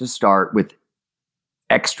always has to start with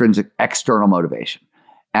external motivation.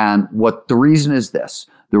 And what the reason is this: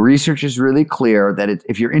 the research is really clear that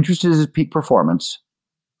if you're interested in peak performance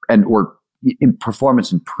or in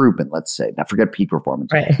performance improvement, let's say, now forget peak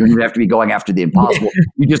performance. Right. You don't even have to be going after the impossible.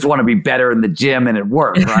 You just want to be better in the gym and at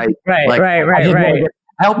work, right? Right.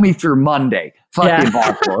 Help me through Monday. Fuck the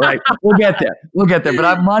impossible, right? We'll get there.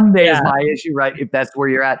 But Monday is my issue, right? If that's where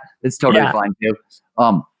you're at, it's totally fine too.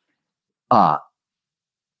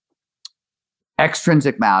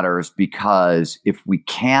 Extrinsic matters because if we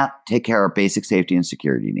can't take care of basic safety and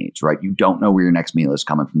security needs, right? You don't know where your next meal is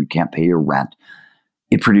coming from. You can't pay your rent.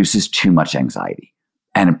 It produces too much anxiety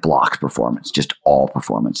and it blocks performance, just all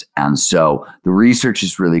performance. And so the research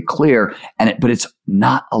is really clear, but it's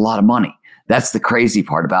not a lot of money. That's the crazy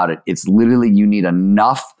part about it. It's literally you need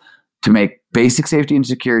enough to make basic safety and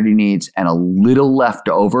security needs and a little left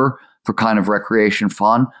over for kind of recreation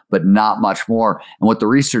fun, but not much more. And what the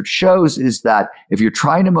research shows is that if you're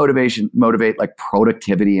trying to motivate like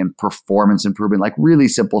productivity and performance improvement, like really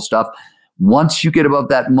simple stuff, once you get above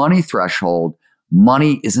that money threshold,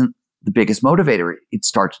 money isn't the biggest motivator. It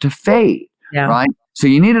starts to fade, right? So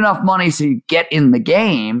you need enough money so you get in the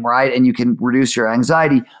game, right? And you can reduce your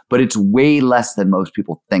anxiety, but it's way less than most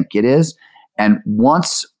people think it is. And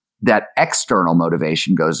once that external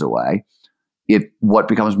motivation goes away, what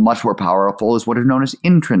becomes much more powerful is what are known as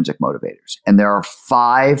intrinsic motivators. And there are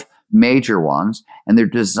 5 major ones, and they're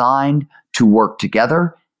designed to work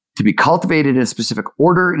together, to be cultivated in a specific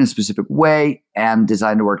order, in a specific way, and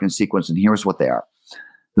designed to work in sequence. And here's what they are.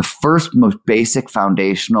 The first, most basic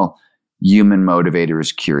foundational human motivator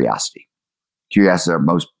is curiosity. Curiosity is our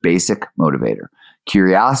most basic motivator.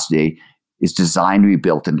 Curiosity is designed to be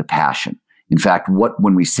built into passion. In fact,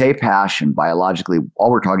 when we say passion, biologically,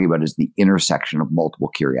 all we're talking about is the intersection of multiple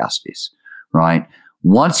curiosities, right?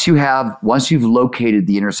 Once you've located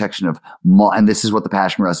the intersection of, and this is what the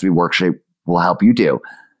Passion Recipe Worksheet will help you do,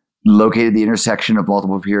 located the intersection of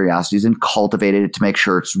multiple curiosities and cultivated it to make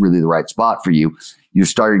sure it's really the right spot for you, you're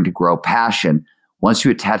starting to grow passion. Once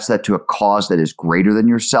you attach that to a cause that is greater than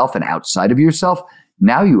yourself and outside of yourself,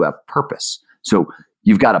 now you have purpose. So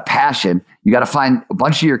you've got a passion. You got to find a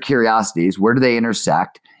bunch of your curiosities. Where do they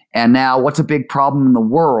intersect? And now what's a big problem in the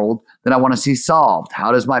world that I want to see solved?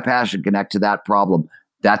 How does my passion connect to that problem?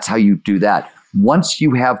 That's how you do that. Once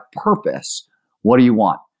you have purpose, what do you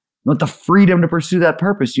want? You want the freedom to pursue that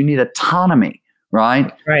purpose. You need autonomy,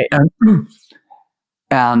 right? Right.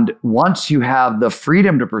 And once you have the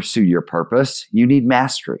freedom to pursue your purpose, you need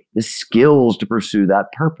mastery, the skills to pursue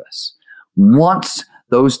that purpose. Once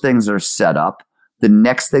those things are set up, the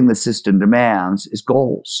next thing the system demands is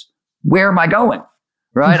goals. Where am I going?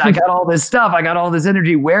 Right? I got all this stuff. I got all this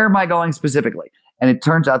energy. Where am I going specifically? And it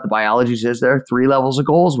turns out the biology says there are 3 levels of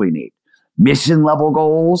goals we need. Mission level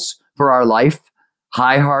goals for our life,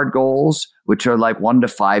 high hard goals, which are like 1 to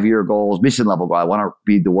 5 year goals. Mission level goal, I want to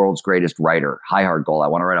be the world's greatest writer. High hard goal, I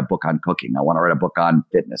want to write a book on cooking. I want to write a book on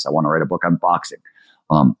fitness. I want to write a book on boxing.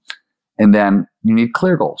 And then you need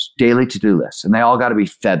clear goals, daily to-do lists, and they all got to be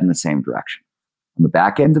fed in the same direction. On the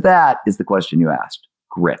back end of that is the question you asked,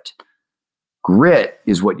 grit. Grit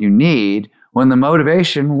is what you need when the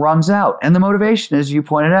motivation runs out. And the motivation, as you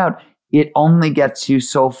pointed out, it only gets you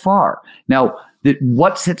so far. Now,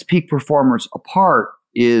 what sets peak performers apart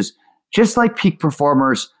is just like peak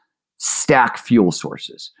performers stack fuel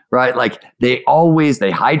sources, right? Like they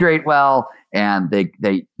hydrate well, and they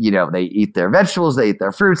eat their vegetables, they eat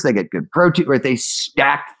their fruits, they get good protein, right? They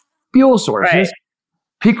stack fuel sources. Right.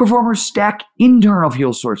 Peak performers stack internal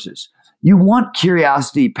fuel sources. You want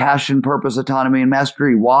curiosity, passion, purpose, autonomy, and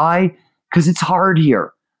mastery. Why? Because it's hard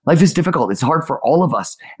here. Life is difficult. It's hard for all of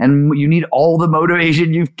us. And you need all the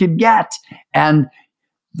motivation you can get. And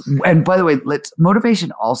by the way,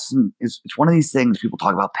 motivation also it's one of these things people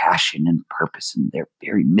talk about passion and purpose, and they're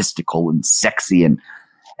very mystical and sexy, and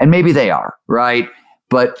maybe they are, right?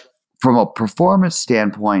 But from a performance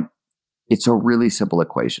standpoint, it's a really simple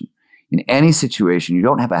equation. In any situation, you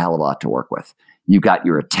don't have a hell of a lot to work with. You've got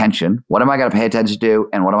your attention. What am I going to pay attention to?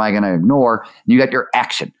 And what am I going to ignore? And you got your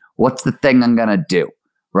action. What's the thing I'm going to do?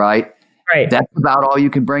 Right? Right. That's about all you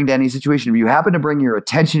can bring to any situation. If you happen to bring your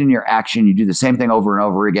attention and your action, you do the same thing over and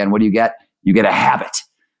over again. What do you get? You get a habit.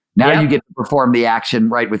 Now you get to perform the action,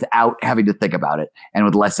 right, without having to think about it and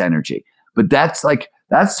with less energy. But that's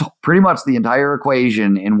pretty much the entire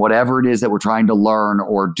equation in whatever it is that we're trying to learn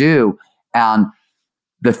or do. And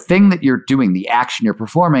the thing that you're doing, the action you're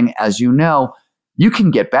performing, as you know, you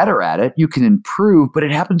can get better at it, you can improve, but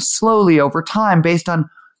it happens slowly over time based on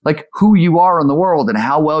like who you are in the world and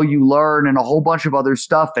how well you learn and a whole bunch of other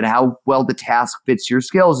stuff and how well the task fits your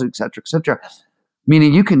skills, et cetera, et cetera.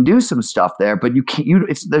 Meaning you can do some stuff there, but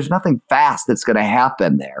there's nothing fast that's going to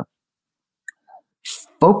happen there.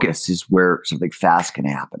 Focus is where something fast can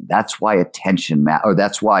happen. That's why attention matters, or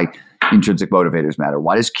that's why intrinsic motivators matter.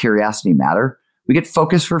 Why does curiosity matter? We get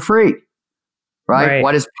focus for free, right?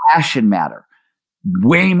 Why does passion matter?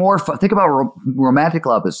 Way more fun. Think about romantic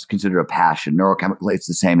love is considered a passion. Neurochemically, it's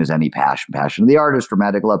the same as any passion. Passion of the artist,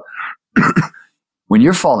 romantic love. When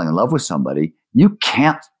you're falling in love with somebody, you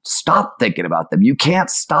can't stop thinking about them. You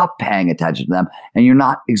can't stop paying attention to them, and you're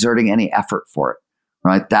not exerting any effort for it,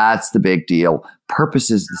 right? That's the big deal.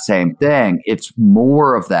 Purpose is the same thing. It's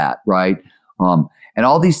more of that, right? And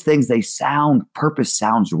all these things, purpose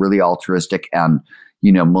sounds really altruistic and,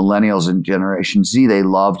 millennials and Generation Z, they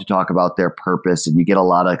love to talk about their purpose, and you get a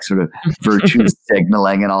lot of sort of virtue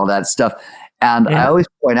signaling and all that stuff. And I always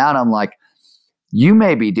point out, I'm like, you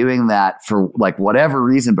may be doing that for like whatever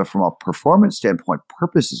reason, but from a performance standpoint,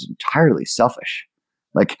 purpose is entirely selfish.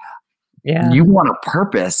 Like you want a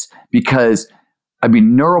purpose because,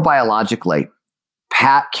 neurobiologically,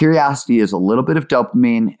 curiosity is a little bit of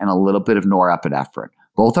dopamine and a little bit of norepinephrine.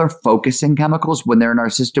 Both are focusing chemicals. When they're in our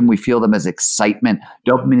system, we feel them as excitement.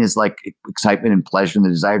 Dopamine is like excitement and pleasure and the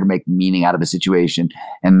desire to make meaning out of a situation.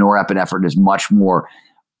 And norepinephrine is much more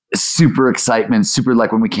super excitement, super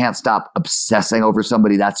like when we can't stop obsessing over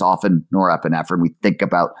somebody, that's often norepinephrine. We think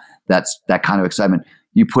about that kind of excitement.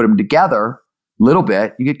 You put them together a little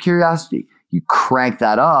bit, you get curiosity. You crank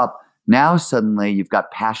that up. Now suddenly you've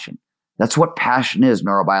got passion. That's what passion is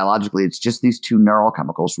neurobiologically. It's just these two neural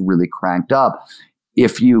chemicals really cranked up.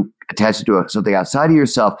 If you attach it to something outside of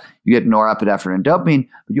yourself, you get norepinephrine and dopamine,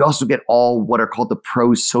 but you also get all what are called the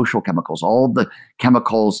pro-social chemicals, all the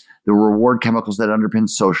chemicals, the reward chemicals that underpin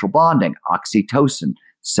social bonding, oxytocin,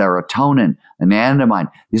 serotonin, anandamide.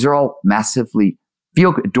 These are all massively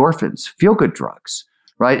endorphins, feel-good drugs,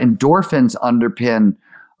 right? Endorphins underpin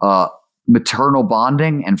maternal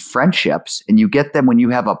bonding and friendships, and you get them when you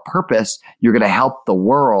have a purpose, you're going to help the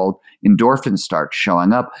world, endorphins start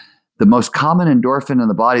showing up. The most common endorphin in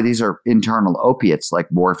the body, these are internal opiates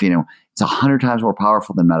like morphine. It's 100 times more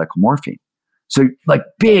powerful than medical morphine. So like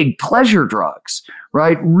big pleasure drugs,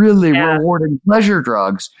 right? Really rewarding pleasure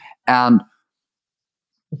drugs. And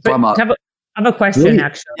I have a question,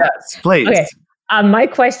 actually. Yes, please. Okay. My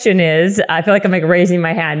question is, I feel like I'm like raising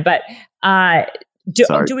my hand, but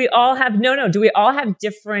do we all have, do we all have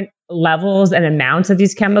different levels and amounts of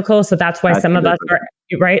these chemicals? So that's why some of us are,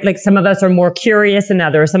 right? Like some of us are more curious than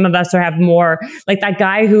others. Some of us have more, like that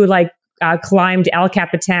guy who climbed El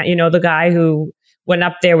Capitan, the guy who went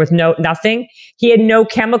up there with nothing. He had no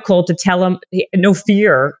chemical to tell him, no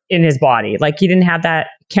fear in his body. Like he didn't have that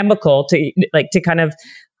chemical to kind of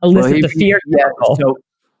elicit the fear. So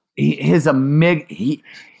he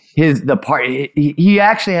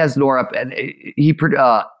actually has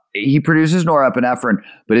norepinephrine. He produces norepinephrine,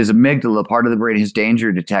 but his amygdala, part of the brain, his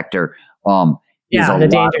danger detector,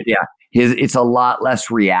 it's a lot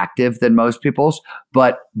less reactive than most people's.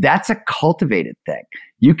 But that's a cultivated thing.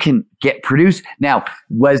 You can produce. Now,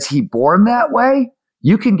 was he born that way?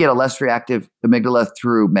 You can get a less reactive amygdala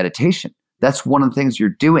through meditation. That's one of the things you're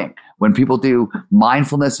doing when people do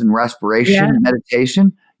mindfulness and respiration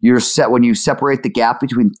meditation. When you separate the gap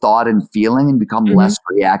between thought and feeling and become less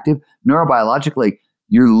reactive, neurobiologically,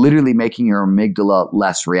 you're literally making your amygdala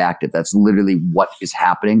less reactive. That's literally what is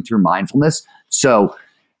happening through mindfulness. So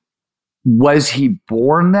was he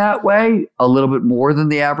born that way a little bit more than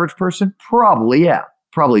the average person? Probably, yeah.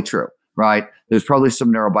 Probably true, right? There's probably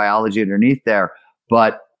some neurobiology underneath there,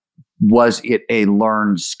 but was it a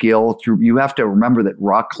learned skill you have to remember that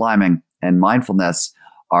rock climbing and mindfulness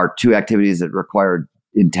are two activities that require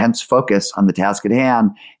intense focus on the task at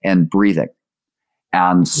hand and breathing.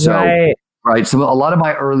 And so, right. So a lot of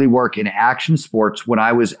my early work in action sports, when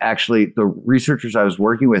I was actually the researchers I was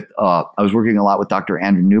working with, I was working a lot with Dr.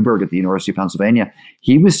 Andrew Newberg at the University of Pennsylvania.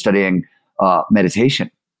 He was studying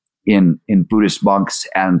meditation in Buddhist monks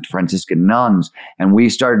and Franciscan nuns. And we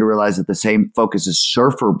started to realize that the same focus a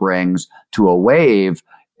surfer brings to a wave,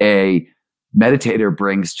 a meditator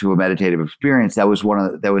brings to a meditative experience. That was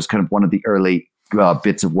kind of one of the early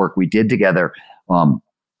bits of work we did together.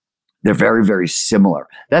 They're very, very similar.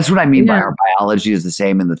 That's what I mean by our biology is the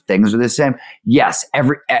same and the things are the same. Yes.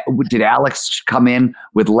 Did Alex come in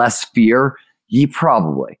with less fear? He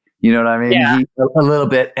probably, you know what I mean? Yeah. A little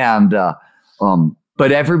bit. And,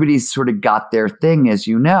 but everybody's sort of got their thing, as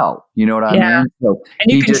you know what I mean? So,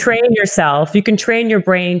 and you can train yourself, you can train your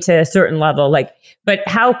brain to a certain level, but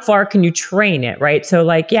how far can you train it? Right.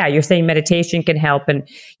 So you're saying meditation can help and,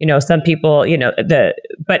 some people,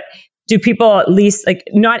 but do people at least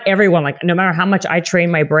not everyone, no matter how much I train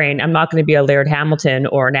my brain, I'm not going to be a Laird Hamilton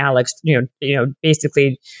or an Alex,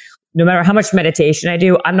 basically no matter how much meditation I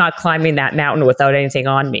do, I'm not climbing that mountain without anything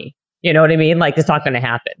on me. You know what I mean? It's not going to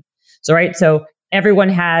happen. So, right. So everyone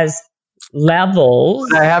has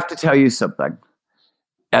levels. I have to tell you something.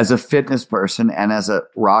 As a fitness person and as a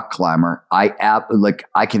rock climber, I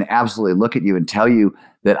can absolutely look at you and tell you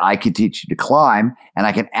that I could teach you to climb, and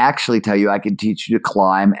I can actually tell you I can teach you to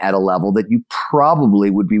climb at a level that you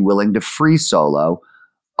probably would be willing to free solo,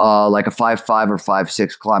 like a 5.5 or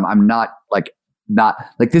 5.6 climb. I'm not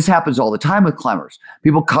this happens all the time with climbers.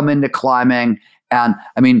 People come into climbing, and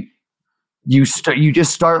I mean, you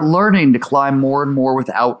just start learning to climb more and more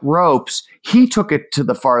without ropes. He took it to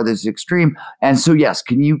the farthest extreme. And so, yes,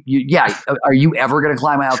 are you ever going to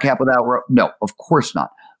climb El Cap without rope? No, of course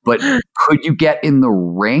not. But could you get in the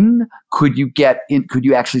ring? Could you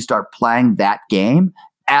actually start playing that game?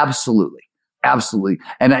 Absolutely. Absolutely.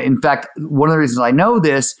 And in fact, one of the reasons I know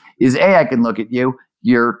this is I can look at you.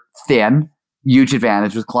 You're thin, huge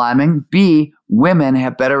advantage with climbing. B, women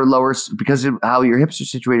have better because of how your hips are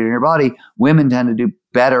situated in your body. Women tend to do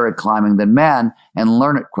better at climbing than men and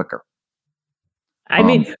learn it quicker. I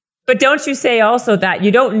mean, but don't you say also that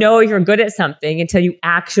you don't know you're good at something until you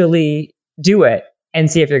actually do it and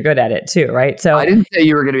see if you're good at it too, right? So I didn't say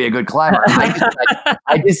you were going to be a good climber.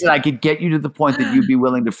 I just said I could get you to the point that you'd be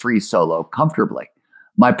willing to free solo comfortably.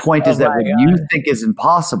 My point is that what you think is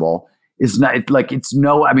impossible is not it's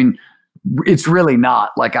really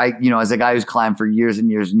not. Like as a guy who's climbed for years and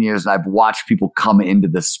years and years, I've watched people come into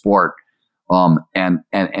the sport and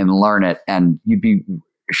learn it, and you'd be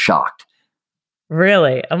shocked.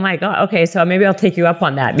 Really? Oh my God. Okay. So maybe I'll take you up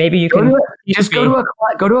on that. Maybe you can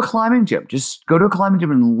go to a climbing gym. Just go to a climbing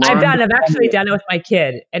gym and learn. I've actually done it with my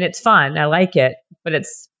kid, and it's fun. I like it, but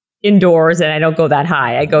it's indoors and I don't go that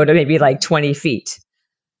high. I go to maybe like 20 feet.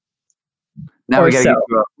 Now we got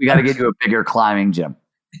to get you a bigger climbing gym.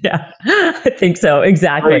 Yeah, I think so.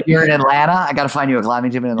 Exactly. You're in Atlanta? I got to find you a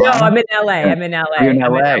climbing gym in Atlanta. No, I'm in LA. You're in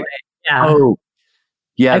LA. Yeah. Oh,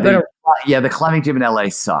 yeah. The climbing gym in LA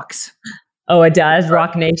sucks. Oh, it does?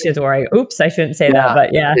 Rock Nation's I shouldn't say that,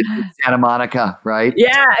 but yeah. It's Santa Monica, right?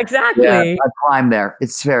 Yeah, exactly. Yeah, I climbed there.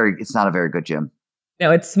 It's not a very good gym.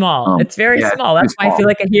 No, it's small. It's very small. That's why I feel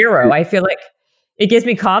like a hero. I feel like it gives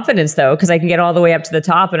me confidence though, because I can get all the way up to the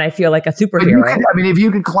top and I feel like a superhero. If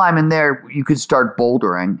you could climb in there, you could start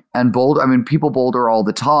bouldering people boulder all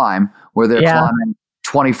the time where they're climbing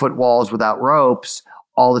 20-foot walls without ropes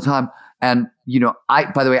all the time. And,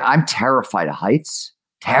 by the way, I'm terrified of heights.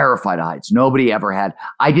 Nobody ever had.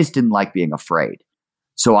 I just didn't like being afraid.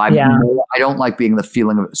 So I don't like being the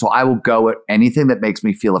feeling of it. So I will go at anything that makes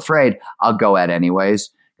me feel afraid. I'll go at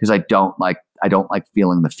anyways because I don't like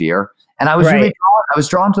feeling the fear. And I was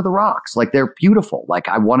drawn to the rocks. Like they're beautiful. Like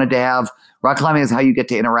I wanted to have rock climbing is how you get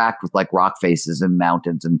to interact with like rock faces and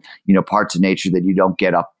mountains and parts of nature that you don't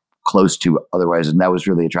get up close to otherwise. And that was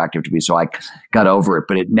really attractive to me. So I got over it,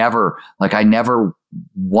 but I never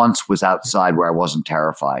once was outside where I wasn't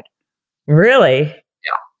terrified. Really?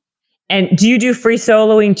 Yeah. And do you do free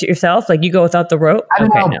soloing to yourself? Like you go without the rope? I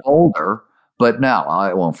don't know boulder, but no,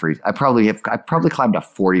 I won't free. I probably climbed a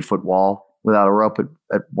 40-foot wall without a rope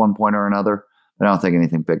at one point or another. But I don't think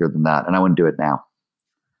anything bigger than that. And I wouldn't do it now.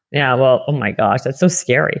 Yeah, well, oh my gosh, that's so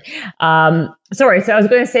scary. Sorry, so I was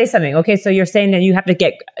going to say something. Okay, so you're saying that you have to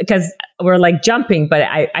because we're like jumping, but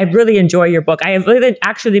I really enjoy your book.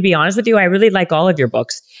 Actually, to be honest with you, I really like all of your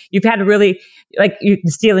books. You've had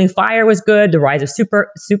Stealing Fire was good. The Rise of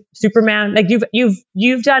Superman. Like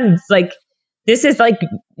you've done like, this is like,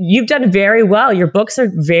 you've done very well. Your books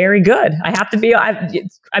are very good. I have to be,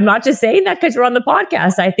 I'm not just saying that because you're on the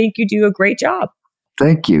podcast. I think you do a great job.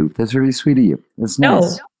 Thank you. That's really sweet of you. That's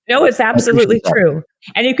nice. No, it's absolutely true.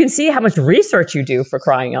 And you can see how much research you do, for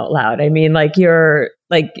crying out loud. I mean, like you're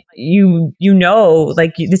like, you know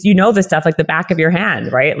this stuff like the back of your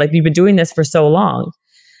hand, right? Like you've been doing this for so long.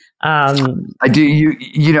 I do.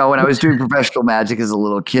 When I was doing professional magic as a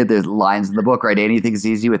little kid, there's lines in the book, right? Anything's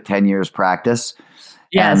easy with 10 years practice.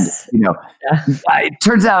 Yes. And, it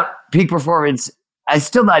turns out peak performance is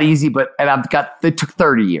still not easy, it took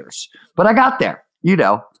 30 years, but I got there.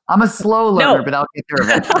 I'm a slow learner, but I'll get there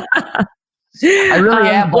eventually. I really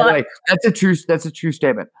am. By the way, that's a true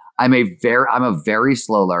statement. I'm a very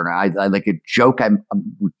slow learner. I like a joke I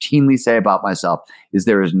routinely say about myself is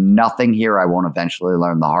there is nothing here I won't eventually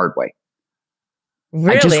learn the hard way.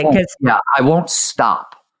 Really? I won't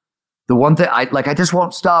stop. The one thing I just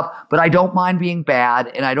won't stop, but I don't mind being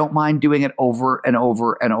bad and I don't mind doing it over and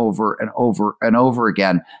over and over and over and over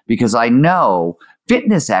again because I know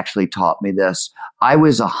fitness actually taught me this. I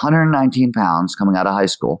was 119 pounds coming out of high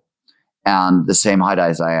school and the same height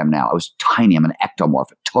as I am now. I was tiny. I'm an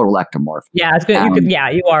ectomorph, a total ectomorph. Yeah, it's good.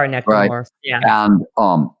 You are an ectomorph. Right? Yeah. And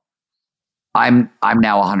I'm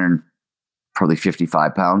now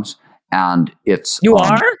 155 pounds and it's You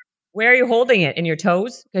are? Where are you holding it? In your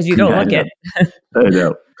toes? Because you don't look it. I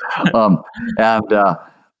know. And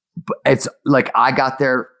it's like I got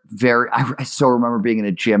there I still remember being in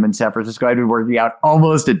a gym in San Francisco. I'd been working out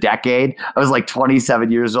almost a decade. I was like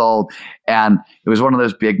 27 years old, and it was one of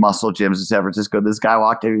those big muscle gyms in San Francisco. This guy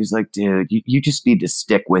walked in, he's like, dude, you just need to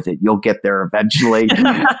stick with it. You'll get there eventually. And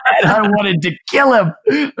I wanted to kill him.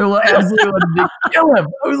 I absolutely wanted to kill him.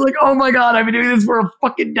 I was like, oh my God, I've been doing this for a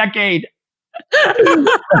fucking decade.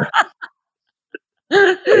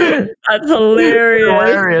 That's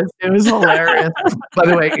hilarious. It was hilarious. By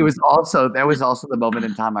the way, that was also the moment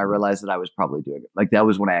in time I realized that I was probably doing it. Like that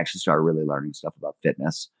was when I actually started really learning stuff about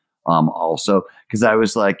fitness. Also, because I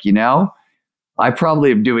was like, I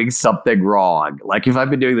probably am doing something wrong. Like if I've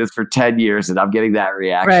been doing this for 10 years and I'm getting that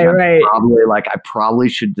reaction, right. I probably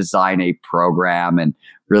should design a program and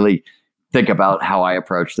really think about how I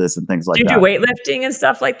approach this and things like that. Do you do weightlifting and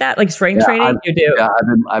stuff like that? Like strength training? You do? Yeah,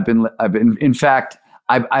 I've been, in fact,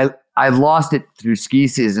 I lost it through ski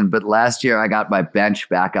season, but last year I got my bench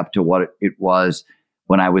back up to what it was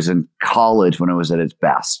when I was in college, when it was at its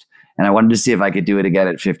best. And I wanted to see if I could do it again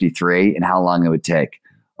at 53 and how long it would take.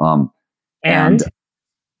 My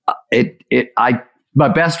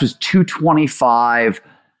best was 225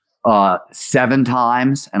 7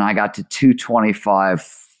 times, and I got to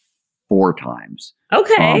 225 4 times.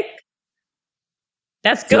 Okay.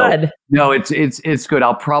 That's good. So, no, it's good.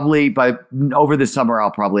 I'll probably over the summer I'll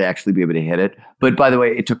probably actually be able to hit it. But by the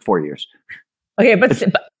way, it took 4 years. Okay, but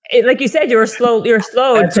like you said, you're slow. That's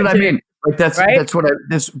what I mean. Like right? that's what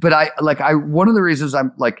one of the reasons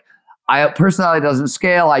I'm like, personality doesn't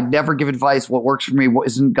scale. I never give advice. What works for me, what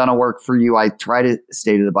isn't going to work for you. I try to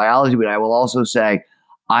stay to the biology, but I will also say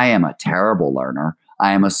I am a terrible learner.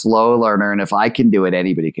 I am a slow learner. And if I can do it,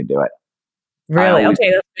 anybody can do it. Really?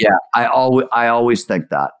 Okay. Yeah. I always think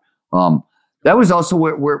that. That was also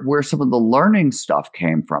where some of the learning stuff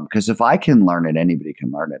came from. Because if I can learn it, anybody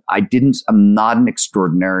can learn it. I'm not an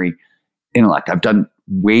extraordinary intellect. I've done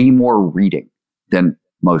way more reading than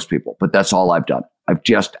most people, but that's all I've done. I've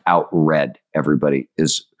just outread everybody.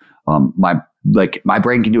 My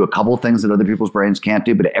brain can do a couple of things that other people's brains can't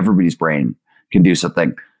do, but everybody's brain can do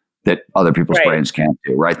something that other people's brains can't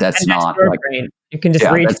do. Right? That's not like brain. You can just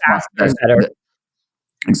read faster and better.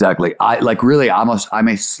 Exactly. I'm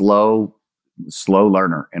a slow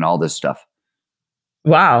learner in all this stuff.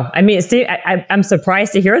 Wow. I mean, see, I'm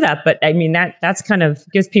surprised to hear that, but I mean, that's kind of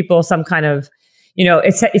gives people some kind of,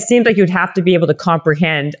 it seems like you'd have to be able to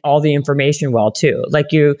comprehend all the information well too.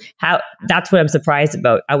 That's what I'm surprised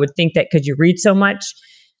about. I would think that because you read so much,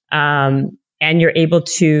 and you're able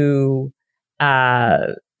to,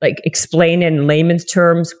 explain in layman's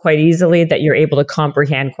terms quite easily, that you're able to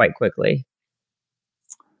comprehend quite quickly.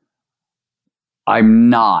 I'm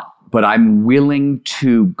not, but I'm willing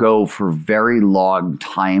to go for very long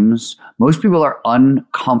times. Most people are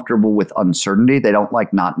uncomfortable with uncertainty. They don't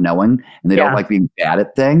like not knowing, and they don't like being bad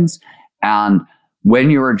at things. And when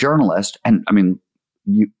you're a journalist, and I mean,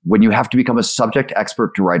 when you have to become a subject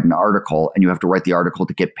expert to write an article, and you have to write the article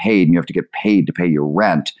to get paid, and you have to get paid to pay your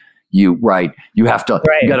rent, you got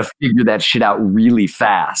to figure that shit out really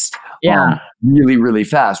fast. Yeah. Really, really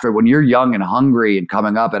fast. Right. When you're young and hungry and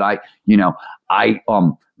coming up, and there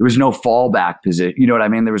was no fallback position. You know what I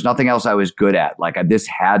mean? There was nothing else I was good at. Like this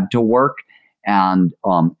had to work, and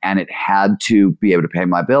it had to be able to pay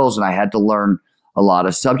my bills, and I had to learn a lot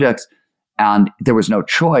of subjects, and there was no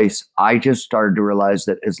choice. I just started to realize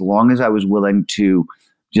that as long as I was willing to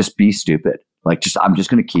just be stupid, I'm just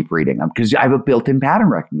going to keep reading them, because I have a built-in pattern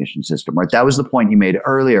recognition system, right? That was the point you made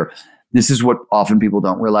earlier. This is what often people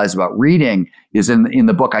don't realize about reading is in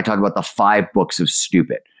the book, I talk about the 5 books of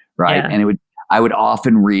stupid, right? Yeah. And I would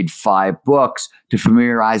often read 5 books to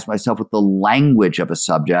familiarize myself with the language of a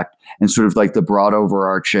subject and sort of like the broad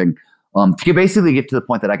overarching, to basically get to the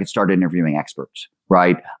point that I could start interviewing experts,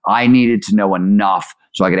 right? I needed to know enough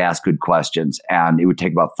so I could ask good questions, and it would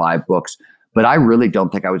take about 5 books. But I really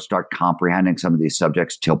don't think I would start comprehending some of these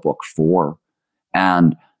subjects till book 4.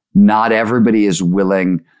 And not everybody is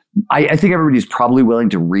willing. I think everybody's probably willing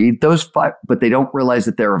to read those 5, but they don't realize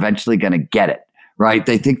that they're eventually going to get it, right?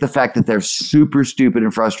 They think the fact that they're super stupid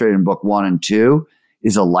and frustrated in book 1 and 2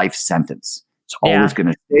 is a life sentence. It's always going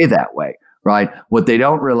to stay that way, right? What they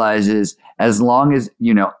don't realize is as long as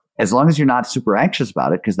you're not super anxious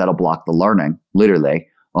about it, because that'll block the learning, literally.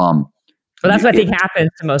 Well, that's what I think happens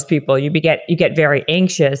to most people. You get very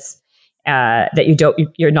anxious that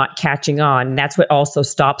you're not catching on. And that's what also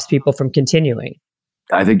stops people from continuing.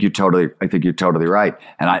 I think you're totally right.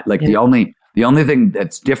 And the only thing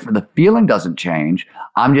that's different, the feeling doesn't change.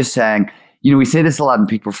 I'm just saying, we say this a lot in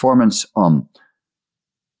peak performance.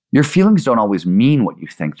 Your feelings don't always mean what you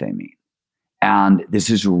think they mean. And this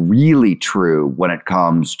is really true when it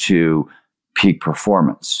comes to peak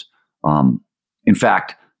performance. In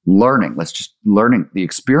fact, learning, the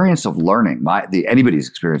experience of learning, anybody's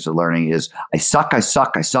experience of learning is I suck.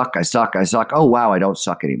 Oh, wow, I don't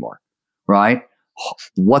suck anymore. Right?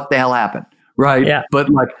 What the hell happened? Right? Yeah. But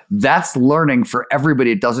like, that's learning for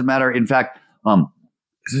everybody. It doesn't matter. In fact,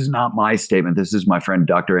 this is not my statement. This is my friend,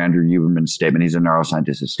 Dr. Andrew Huberman's statement. He's a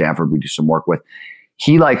neuroscientist at Stanford we do some work with.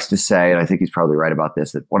 He likes to say, and I think he's probably right about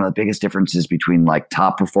this, that one of the biggest differences between like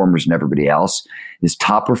top performers and everybody else is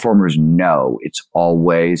top performers know it's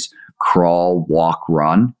always crawl, walk,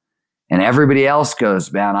 run. And everybody else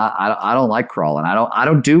goes, man, I don't like crawling. I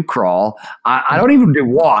don't do crawl. I don't even do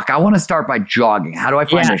walk. I want to start by jogging. How do I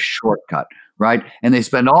find a shortcut? Right. And they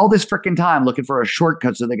spend all this freaking time looking for a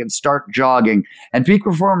shortcut so they can start jogging. And peak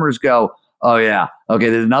performers go, oh, yeah. Okay,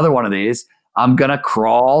 there's another one of these. I'm going to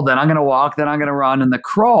crawl, then I'm going to walk, then I'm going to run. And the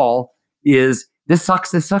crawl is this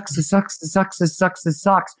sucks. And I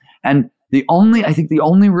think the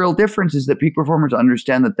only real difference is that peak performers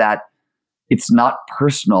understand that it's not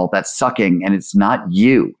personal, that's sucking, and it's not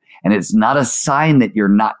you. And it's not a sign that you're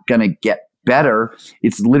not going to get better.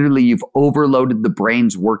 It's literally you've overloaded the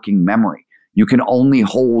brain's working memory. You can only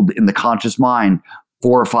hold in the conscious mind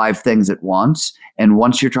 4 or 5 things at once. And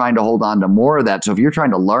once you're trying to hold on to more of that, so if you're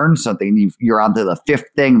trying to learn something, you're onto the 5th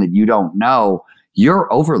thing that you don't know,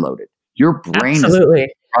 you're overloaded. Your brain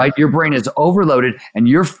Your brain is overloaded, and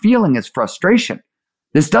your feeling is frustration.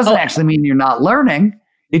 This doesn't actually mean you're not learning.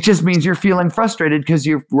 It just means you're feeling frustrated because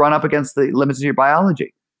you've run up against the limits of your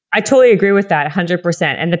biology. I totally agree with that 100%.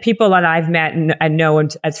 And the people that I've met and know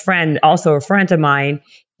as friends, also a friend of mine,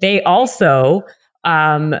 they also,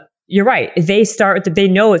 you're right. They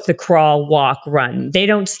know it's the crawl, walk, run. They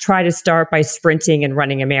don't try to start by sprinting and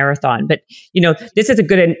running a marathon. But, this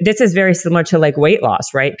is very similar to like weight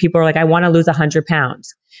loss, right? People are like, I want to lose 100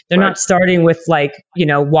 pounds. They're not starting with like,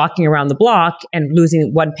 walking around the block and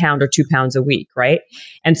losing 1 pound or 2 pounds a week, right?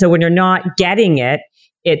 And so when you're not getting it,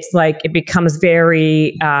 it's like it becomes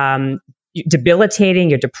very debilitating.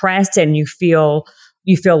 You're depressed and you feel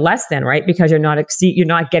less than, right? Because you're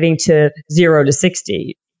not getting to 0 to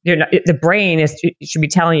 60. The brain should be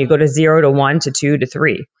telling you go to 0 to 1 to 2 to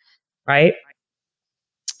 3, right?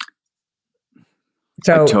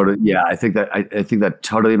 So I think that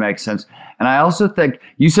totally makes sense. And I also think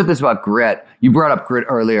you said this about grit. You brought up grit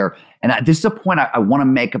earlier, and this is a point I want to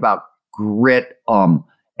make about grit. But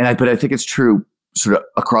I think it's true sort of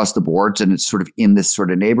across the boards, and it's sort of in this sort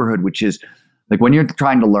of neighborhood, which is like when you're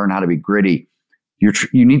trying to learn how to be gritty,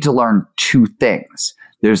 you need to learn 2 things.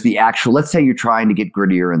 There's the actual, let's say you're trying to get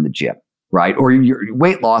grittier in the gym, right? Or your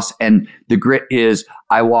weight loss, and the grit is,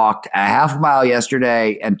 I walked a half mile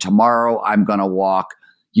yesterday and tomorrow I'm going to walk,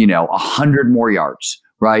 100 more yards,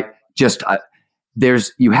 right?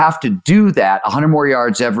 You have to do that 100 more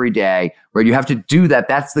yards every day, right? You have to do that.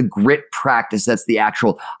 That's the grit practice. That's the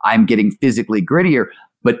actual, I'm getting physically grittier.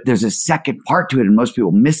 But there's a second part to it, and most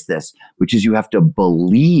people miss this, which is you have to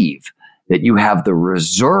believe that you have the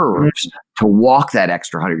reserves to walk that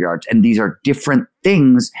extra 100 yards. And these are different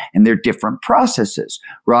things and they're different processes,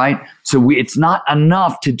 right? So it's not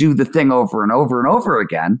enough to do the thing over and over and over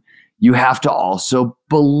again. You have to also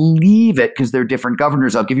believe it because they're different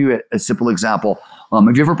governors. I'll give you a simple example.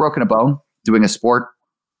 Have you ever broken a bone doing a sport?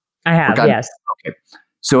 I have, yes. Okay.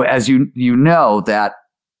 So as you know that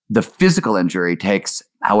the physical injury takes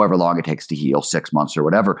however long it takes to heal, 6 months or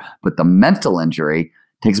whatever, but the mental injury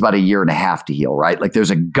takes about 1.5 years to heal, right? Like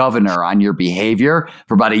there's a governor on your behavior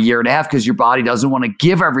for about 1.5 years because your body doesn't want to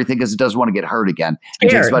give everything because it doesn't want to get hurt again.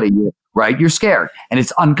 It takes about 1 year, right? You're scared and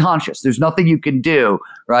it's unconscious. There's nothing you can do,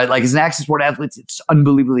 right? Like as an action sport athlete, it's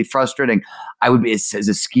unbelievably frustrating. I would be, as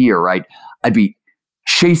a skier, right? I'd be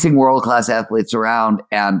chasing world-class athletes around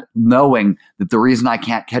and knowing that the reason I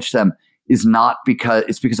can't catch them is not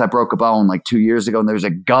because I broke a bone like 2 years ago and there's a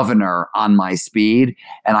governor on my speed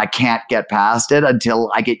and I can't get past it until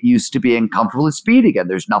I get used to being comfortable with speed again.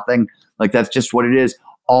 There's nothing like that's just what it is.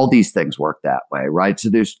 All these things work that way, right? So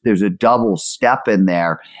there's a double step in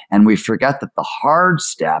there, and we forget that the hard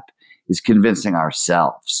step is convincing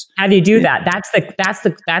ourselves. How do you do that? That's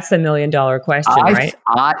the $1 million question, right?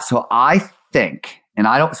 I think. And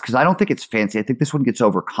I don't think it's fancy. I think this one gets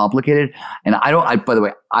overcomplicated. And by the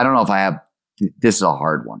way, I don't know if I have, this is a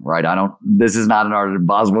hard one, right? This is not an Art of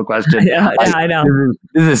Impossible question. I know.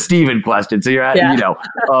 This is a Stephen question. So you're at, it's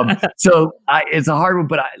a hard one,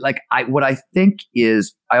 but what I think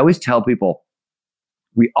is, I always tell people,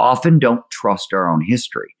 we often don't trust our own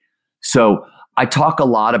history. So I talk a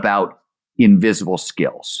lot about invisible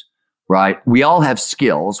skills, right? We all have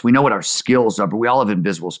skills. We know what our skills are, but we all have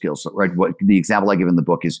invisible skills, right? What the example I give in the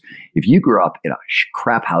book is if you grew up in a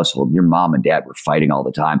crap household, your mom and dad were fighting all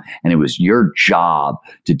the time, and it was your job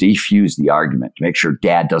to defuse the argument, to make sure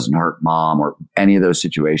dad doesn't hurt mom or any of those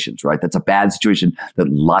situations, right? That's a bad situation that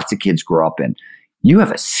lots of kids grow up in. You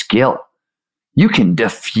have a skill. You can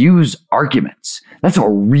diffuse arguments. That's a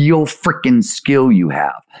real freaking skill you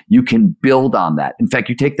have. You can build on that. In fact,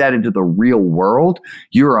 you take that into the real world,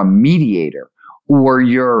 you're a mediator,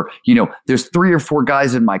 or there's 3 or 4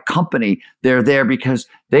 guys in my company. They're there because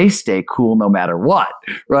they stay cool no matter what,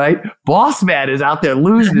 right? Boss man is out there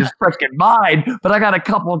losing his freaking mind, but I got a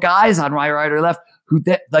couple of guys on my right or left who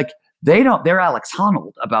they're Alex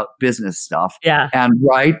Honnold about business stuff. Yeah.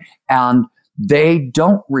 And they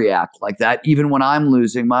don't react like that, even when I'm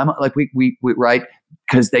losing my mind. Like we right?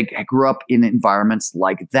 Because they grew up in environments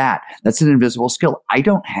like that. That's an invisible skill. I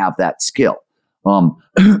don't have that skill. And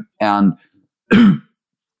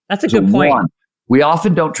that's a good point. We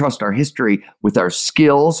often don't trust our history with our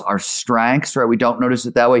skills, our strengths, right? We don't notice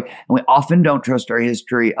it that way. And we often don't trust our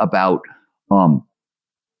history about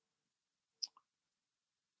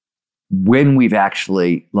when we've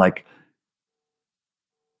actually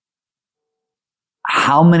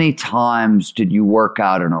how many times did you work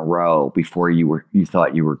out in a row before you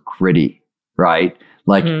thought you were gritty, right?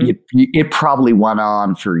 It probably went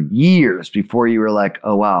on for years before you were like,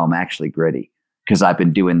 oh, wow, I'm actually gritty because I've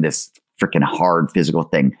been doing this freaking hard physical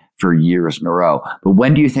thing for years in a row. But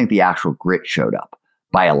when do you think the actual grit showed up?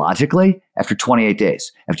 Biologically, after 28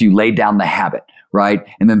 days, after you laid down the habit, right?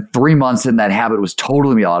 And then 3 months in, that habit was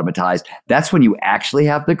totally automatized. That's when you actually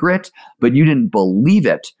have the grit, but you didn't believe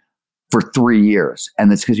it for 3 years.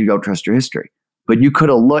 And that's because you don't trust your history. But you could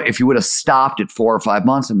have looked, if you would have stopped at 4 or 5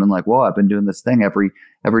 months and been like, whoa, I've been doing this thing every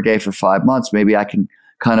day for 5 months. Maybe I can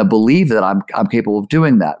kind of believe that I'm capable of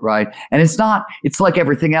doing that, right? And it's like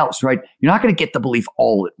everything else, right? You're not going to get the belief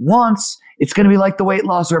all at once. It's going to be like the weight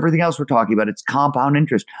loss or everything else we're talking about. It's compound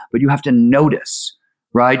interest, but you have to notice,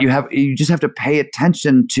 right? You just have to pay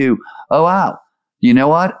attention to, oh, wow. You know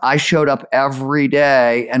what? I showed up every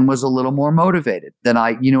day and was a little more motivated than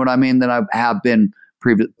I have been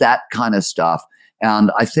previous, that kind of stuff.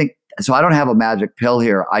 And I think, so I don't have a magic pill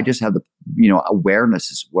here. I just have the,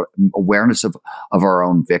 awareness of our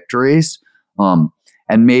own victories. And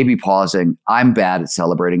maybe pausing. I'm bad at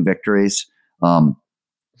celebrating victories. I'm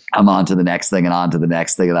on to the next thing and on to the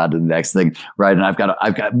next thing and on to the next thing. Right. And I've got,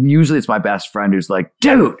 usually it's my best friend who's like,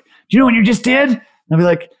 dude, do you know what you just did? And I'll be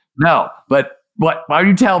like, no, but what? Why don't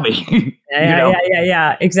you tell me?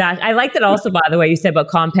 Yeah, exactly. I like that also, by the way, you said about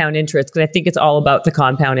compound interest, because I think it's all about the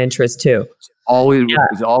compound interest too. It's always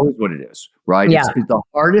what it is, right? Yeah. It's the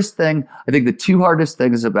hardest thing. I think the 2 hardest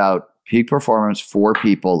things about peak performance for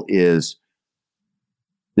people is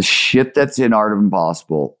the shit that's in Art of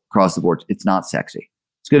Impossible across the board. It's not sexy.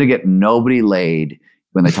 It's going to get nobody laid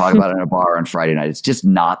when they talk about it in a bar on Friday night. It's just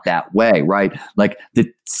not that way, right? Like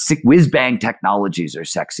the whiz-bang technologies are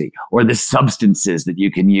sexy, or the substances that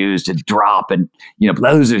you can use to drop, and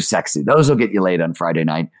those are sexy. Those will get you laid on Friday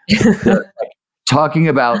night. Talking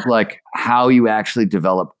about how you actually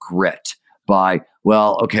develop grit by,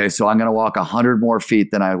 well, okay, so I'm going to walk 100 more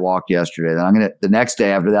feet than I walked yesterday. Then the next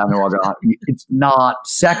day after that, I'm going to walk. It's not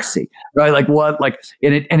sexy, right? Like what?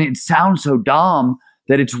 And it sounds so dumb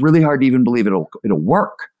that it's really hard to even believe it'll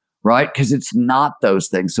work, right? Because it's not those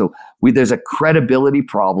things. So there's a credibility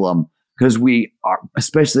problem because we are,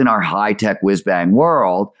 especially in our high-tech whiz-bang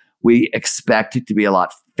world, we expect it to be a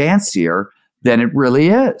lot fancier than it really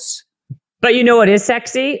is. But you know what is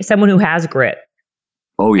sexy? Someone who has grit.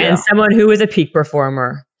 Oh, yeah. And someone who is a peak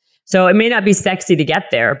performer. So it may not be sexy to get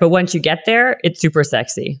there, but once you get there, it's super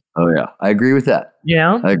sexy. Oh, yeah. I agree with that.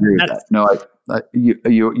 I agree with that. No,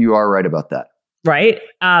 you are right about that. Right.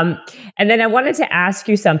 And then I wanted to ask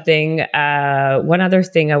you something. One other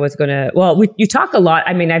thing I was going to, you talk a lot.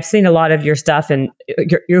 I mean, I've seen a lot of your stuff, and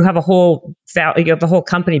you have a whole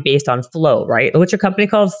company based on flow, right? What's your company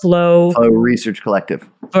called? Flow Research Collective.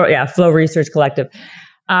 Flow Research Collective.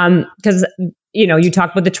 Because, you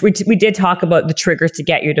talk about we did talk about the triggers to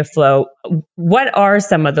get you to flow. What are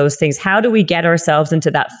some of those things? How do we get ourselves into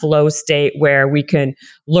that flow state where we can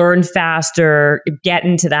learn faster, get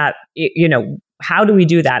into that, how do we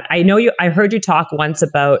do that? I heard you talk once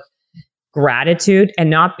about gratitude,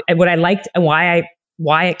 and what I liked and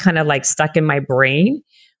why it kind of stuck in my brain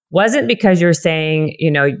wasn't because you're saying,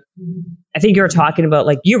 I think you're talking about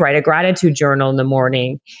you write a gratitude journal in the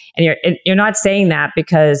morning, and you're not saying that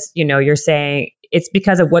because, you're saying it's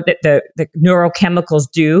because of what the neurochemicals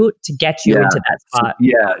do to get you into that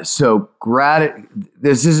spot. So gratitude,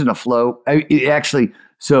 this isn't a flow.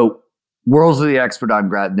 So world's leading expert on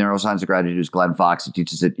neuroscience of gratitude is Glenn Fox. He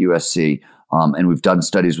teaches at USC. And we've done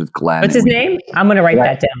studies with Glenn. What's his name? I'm going to write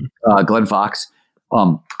that down. Glenn Fox.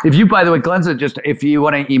 If you, by the way, Glenn's if you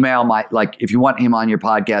want to email if you want him on your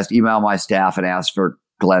podcast, email my staff and ask for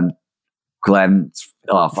Glenn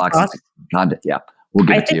Fox's content. Yeah. We'll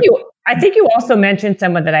give it to you. I think you also mentioned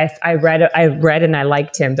someone that I read and I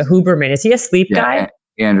liked him, the Huberman. Is he a sleep guy?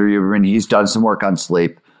 Andrew Huberman. He's done some work on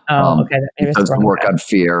sleep. Oh, okay. He's done some work on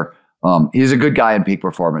fear. He's a good guy in peak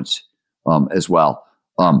performance as well.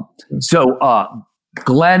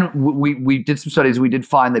 Glenn, we did some studies. We did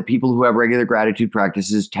find that people who have regular gratitude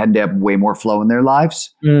practices tend to have way more flow in their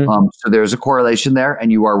lives. So there's a correlation there,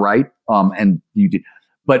 and you are right. And you did,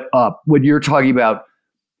 but what you're talking about,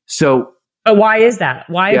 But why is that?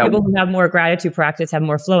 Why do people who have more gratitude practice have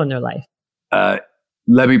more flow in their life?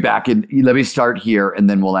 Let me start here, and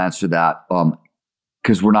then we'll answer that.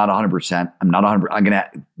 Because we're not 100%. I'm not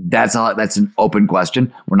 100%. That's an open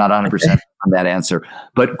question. We're not 100% on that answer.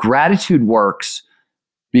 But gratitude works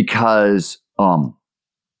because the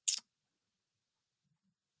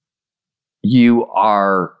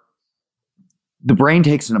brain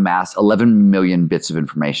takes in a mass 11 million bits of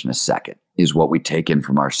information a second is what we take in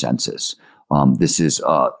from our senses. This is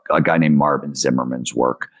a guy named Marvin Zimmerman's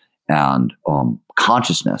work. And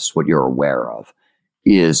consciousness, what you're aware of,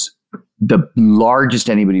 is the largest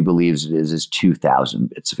anybody believes it is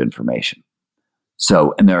 2,000 bits of information.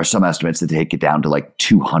 So, and there are some estimates that take it down to like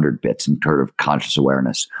 200 bits in terms of conscious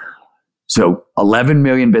awareness. So 11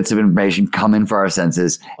 million bits of information come in for our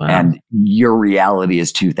senses, and your reality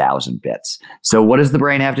is 2,000 bits. So what does the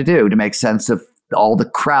brain have to do to make sense of all the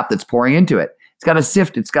crap that's pouring into it? It's got to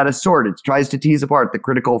sift, it's got to sort, it tries to tease apart the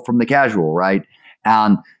critical from the casual, right?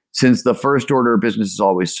 And since the first order of business is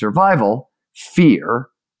always survival, fear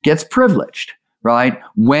gets privileged, right?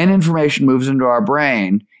 When information moves into our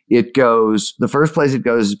brain, the first place it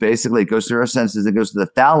goes is basically, it goes through our senses, it goes to the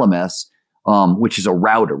thalamus, which is a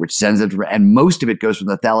router, which sends it, and most of it goes from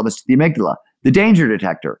the thalamus to the amygdala, the danger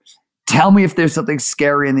detector. Tell me if there's something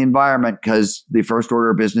scary in the environment, because the first order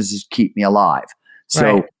of business is keep me alive.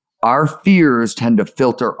 So our fears tend to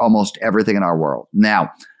filter almost everything in our world.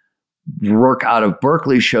 Now, work out of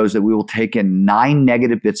Berkeley shows that we will take in 9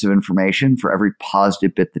 negative bits of information for every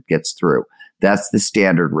positive bit that gets through. That's the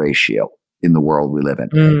standard ratio in the world we live in.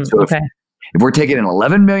 If we're taking in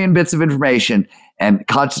 11 million bits of information and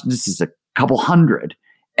consciousness is a couple hundred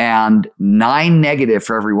and 9 negative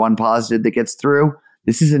for every 1 positive that gets through,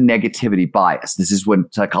 this is a negativity bias. This is when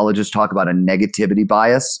psychologists talk about a negativity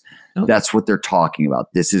bias. That's what they're talking about.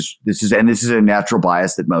 This is a natural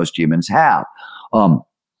bias that most humans have.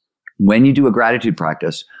 When you do a gratitude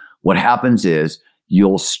practice, what happens is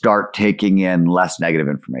you'll start taking in less negative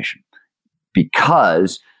information,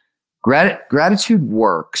 because gratitude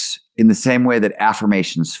works in the same way that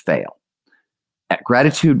affirmations fail.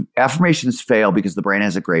 Affirmations fail because the brain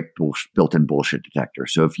has a great built-in bullshit detector.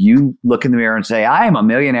 So if you look in the mirror and say, I am a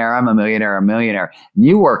millionaire, I'm a millionaire, I'm a millionaire, and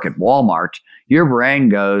you work at Walmart, your brain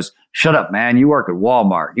goes, shut up, man, you work at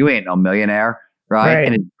Walmart. You ain't no millionaire. Right?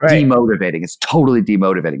 And it's demotivating. It's totally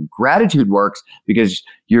demotivating. Gratitude works because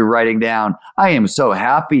you're writing down, I am so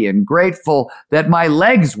happy and grateful that my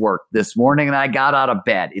legs worked this morning and I got out of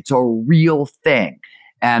bed. It's a real thing.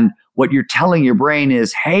 And what you're telling your brain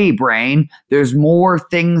is, hey, brain, there's more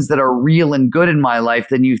things that are real and good in my life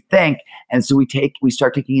than you think. And so we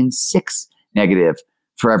start taking in 6 negative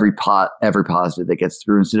for every positive that gets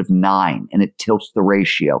through instead of 9, and it tilts the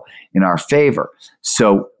ratio in our favor.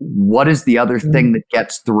 So what is the other thing that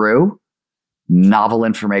gets through? Novel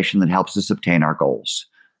information that helps us obtain our goals.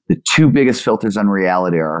 The 2 biggest filters on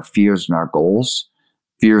reality are our fears and our goals.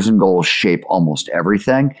 Fears and goals shape almost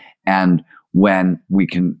everything. And when we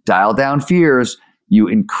can dial down fears, you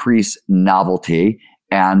increase novelty,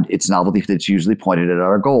 and it's novelty that's usually pointed at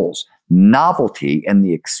our goals. Novelty and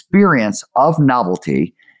the experience of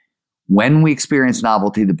novelty. When we experience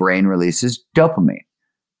novelty, the brain releases dopamine.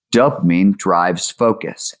 Dopamine drives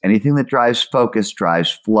focus. Anything that drives focus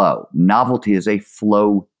drives flow. Novelty is a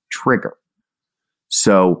flow trigger.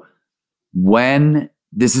 So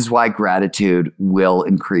this is why gratitude will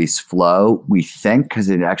increase flow, we think, because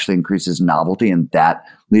it actually increases novelty, and that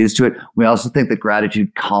leads to it. We also think that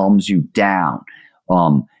gratitude calms you down.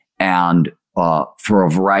 For a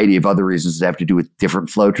variety of other reasons that have to do with different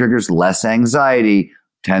flow triggers. Less anxiety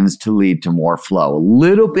tends to lead to more flow. A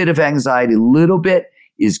little bit of anxiety, a little bit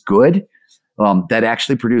is good. That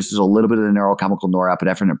actually produces a little bit of the neurochemical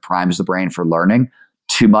norepinephrine and primes the brain for learning.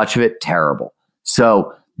 Too much of it, terrible.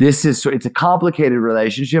 So it's a complicated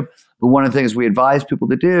relationship. But one of the things we advise people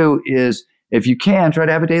to do is, if you can, try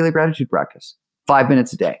to have a daily gratitude practice, 5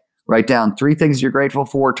 minutes a day. Write down 3 things you're grateful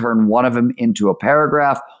for, turn one of them into a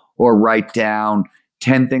paragraph, or write down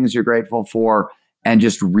 10 things you're grateful for, and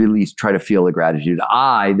just really try to feel the gratitude.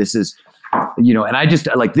 This is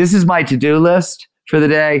my to-do list for the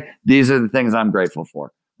day. These are the things I'm grateful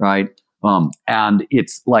for, right? And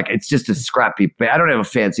it's just a scrappy. I don't have a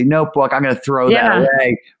fancy notebook. I'm going to throw that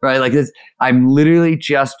away, right? Like this, I'm literally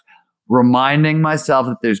just reminding myself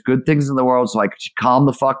that there's good things in the world, so I could calm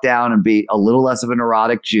the fuck down and be a little less of a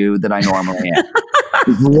neurotic Jew than I normally am.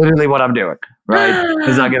 It's literally what I'm doing, right?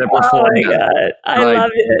 Because I'm going to perform. Oh my God. I love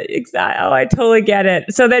it. Exactly. Oh, I totally get it.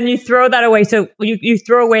 So then you throw that away. So you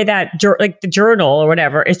throw away that like the journal or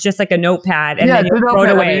whatever. It's just like a notepad, and then you throw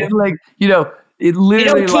it away. It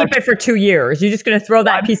literally, you don't keep it for 2 years. You're just going to throw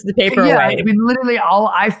that piece of the paper away. I mean, literally, all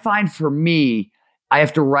I find for me, I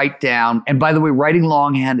have to write down. And by the way, writing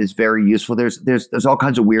longhand is very useful. There's all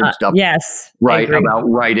kinds of weird stuff. Yes, right, about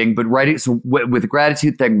writing, but writing. So with the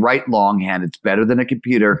gratitude thing, write longhand. It's better than a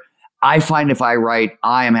computer. I find if I write,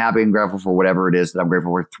 I am happy and grateful for whatever it is that I'm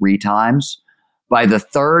grateful for 3 times. By the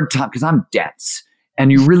 3rd time, because I'm dense,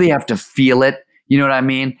 and you really have to feel it. You know what I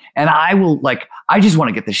mean? And I just want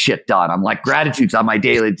to get the shit done. I'm like, gratitude's on my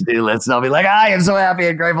daily to-do list. And I'll be like, I am so happy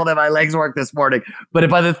and grateful that my legs work this morning. But if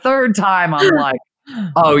by the 3rd time, I'm like,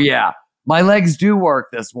 oh yeah, my legs do work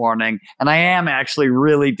this morning. And I am actually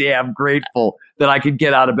really damn grateful that I could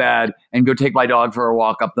get out of bed and go take my dog for a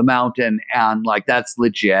walk up the mountain. And like, that's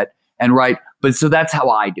legit. And right. But so that's how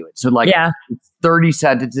I do it. So 30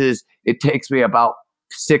 sentences, it takes me about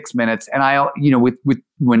 6 minutes. And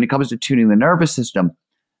when it comes to tuning the nervous system,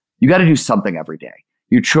 you got to do something every day.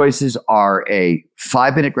 Your choices are a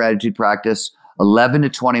 5-minute gratitude practice, 11 to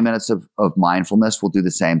 20 minutes of mindfulness will do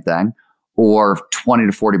the same thing, or 20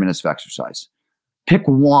 to 40 minutes of exercise. Pick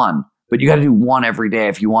one, but you got to do one every day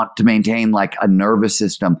if you want to maintain like a nervous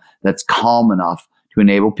system that's calm enough to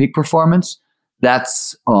enable peak performance.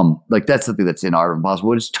 That's something that's in Art of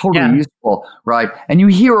Impossible. It's totally useful, right? And you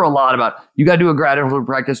hear a lot about you got to do a gratitude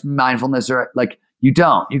practice, mindfulness, or like you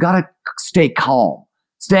don't. You got to stay calm.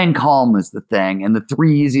 Staying calm is the thing. And the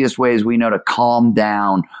 3 easiest ways we know to calm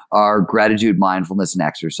down are gratitude, mindfulness, and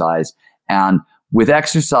exercise. And with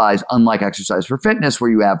exercise, unlike exercise for fitness, where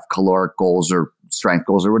you have caloric goals or strength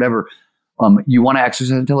goals or whatever, you want to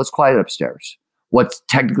exercise until it's quiet upstairs. What's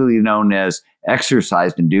technically known as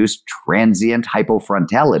exercise-induced transient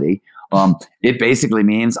hypofrontality. It basically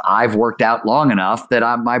means I've worked out long enough that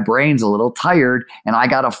my brain's a little tired and I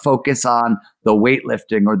got to focus on the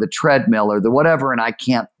weightlifting or the treadmill or the whatever, and I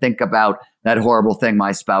can't think about that horrible thing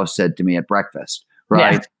my spouse said to me at breakfast,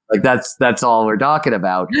 right? Yeah. Like that's all we're talking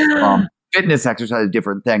about. Fitness exercise is a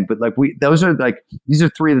different thing, but these are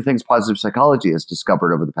 3 of the things positive psychology has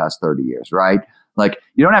discovered over the past 30 years, right? Like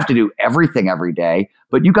you don't have to do everything every day,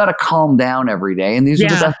 but you got to calm down every day. And these are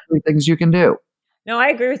the best 3 things you can do. No, I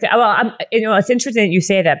agree with that. Well, it's interesting that you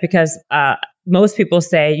say that because most people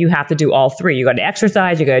say you have to do all 3. You got to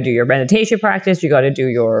exercise, you got to do your meditation practice, you got to do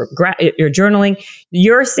your journaling.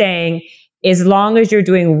 You're saying as long as you're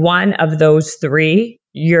doing one of those 3,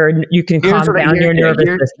 you can calm down your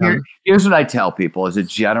nervous system. Here's what I tell people as a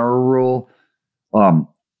general rule.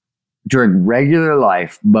 During regular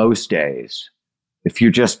life, most days, if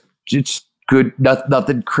you're just good,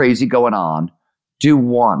 nothing crazy going on, do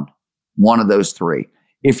one of those 3.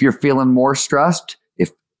 If you're feeling more stressed,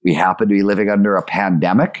 if we happen to be living under a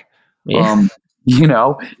pandemic,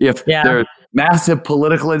 if there's massive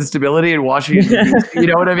political instability in Washington, you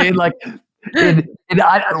know what I mean? Like,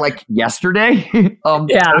 like yesterday, oh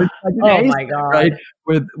my God, right?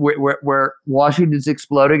 Where Washington's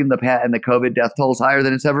exploding and the COVID death toll is higher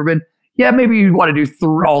than it's ever been. Yeah, maybe you want to do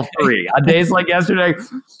all 3 on days like yesterday.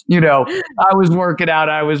 I was working out,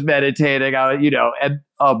 I was meditating,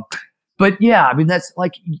 but yeah, I mean that's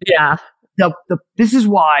like this is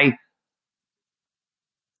why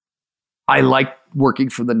I like working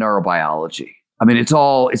for the neurobiology. I mean,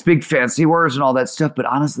 it's big fancy words and all that stuff, but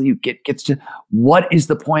honestly, you gets to what is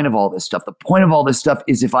the point of all this stuff? The point of all this stuff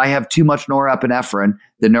is if I have too much norepinephrine,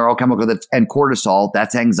 the neurochemical and cortisol,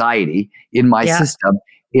 that's anxiety in my system,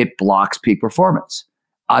 it blocks peak performance.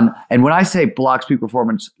 And when I say blocks peak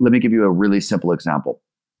performance, let me give you a really simple example.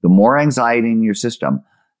 The more anxiety in your system,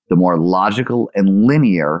 the more logical and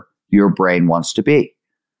linear your brain wants to be.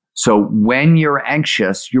 So when you're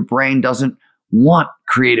anxious, your brain doesn't want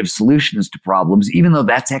creative solutions to problems, even though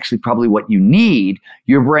that's actually probably what you need.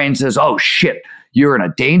 Your brain says, oh shit, you're in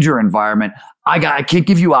a danger environment. I can't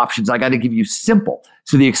give you options. I got to give you simple.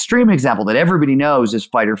 So the extreme example that everybody knows is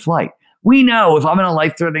fight or flight. We know if I'm in a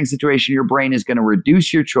life-threatening situation, your brain is going to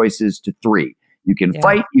reduce your choices to 3. You can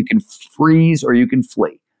fight, you can freeze, or you can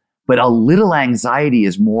flee. but a little anxiety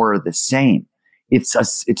is more of the same. It's a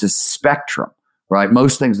spectrum, right?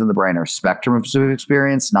 Most things in the brain are a spectrum of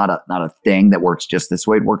experience, not a thing that works just this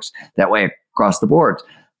way. It works that way across the board.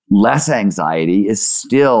 Less anxiety is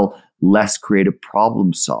still less creative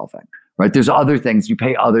problem solving, right? There's other things you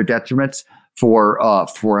pay other detriments for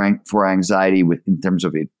anxiety in terms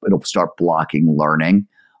of it'll start blocking learning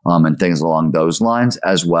and things along those lines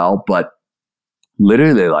as well. But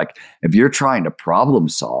literally, like if you're trying to problem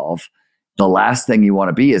solve, the last thing you want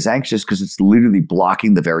to be is anxious because it's literally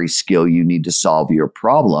blocking the very skill you need to solve your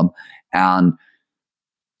problem. And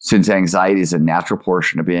since anxiety is a natural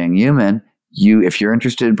portion of being human, if you're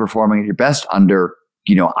interested in performing at your best under,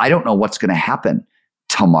 I don't know what's going to happen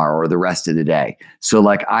tomorrow or the rest of the day. So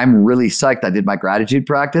like, I'm really psyched. I did my gratitude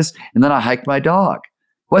practice and then I hiked my dog.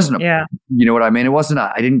 It wasn't you know what I mean? It wasn't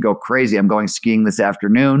I didn't go crazy. I'm going skiing this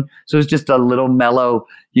afternoon. So it's just a little mellow,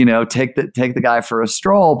 take the guy for a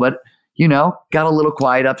stroll, but got a little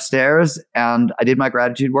quiet upstairs and I did my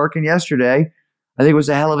gratitude work. And yesterday, I think it was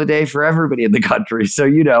a hell of a day for everybody in the country. So,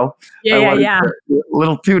 a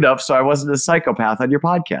little tune up. So I wasn't a psychopath on your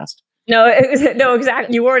podcast. No,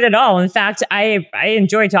 exactly. You weren't at all. In fact, I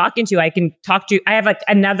enjoy talking to you. I can talk to you. I have like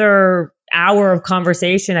another hour of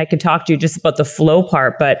conversation. I could talk to you just about the flow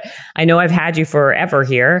part, but I know I've had you forever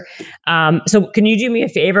here. So can you do me a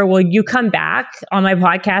favor? Will you come back on my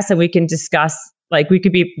podcast and we can discuss, like we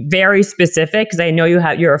could be very specific because I know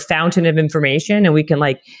you're a fountain of information and we can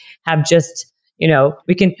like have just,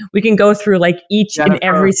 we can go through like each Jennifer, and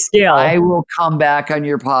every skill. I will come back on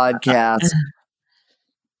your podcast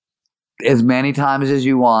as many times as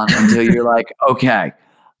you want until you're like, okay,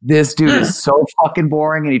 this dude is so fucking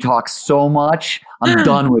boring and he talks so much. I'm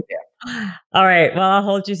done with him. All right. Well, I'll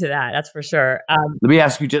hold you to that. That's for sure. Let me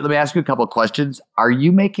ask you a couple of questions. Are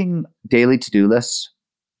you making daily to-do lists?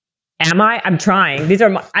 Am I? I'm trying.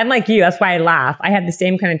 I'm like you. That's why I laugh. I have the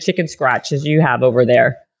same kind of chicken scratch as you have over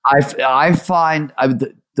there. I find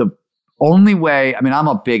the only way, I'm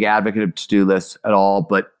a big advocate of to-do lists at all,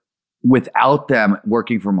 but without them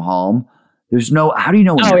working from home, how do you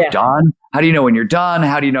know when you're done? How do you know when you're done?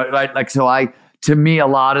 How do you know, right? Like, to me, a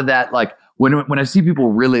lot of that, like when I see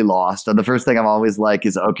people really lost, the first thing I'm always like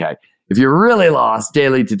is, okay, if you're really lost,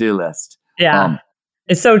 daily to-do list. Yeah.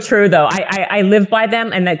 It's so true though. I live by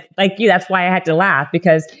them. And like you, that's why I had to laugh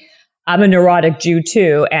because I'm a neurotic Jew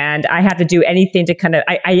too. And I have to do anything to kind of,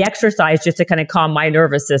 I exercise just to kind of calm my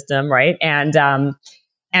nervous system. Right. And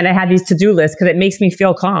I have these to-do lists because it makes me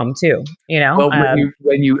feel calm too, Well,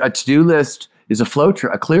 a to-do list is a flow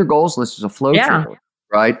chart. A clear goals list is a flow chart,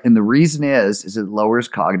 right? And the reason is it lowers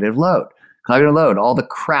cognitive load. All the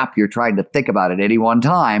crap you're trying to think about at any one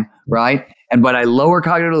time, right? And when I lower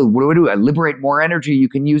cognitive load, what do? I liberate more energy. You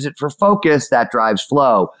can use it for focus. That drives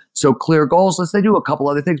flow. So clear goals lists, they do a couple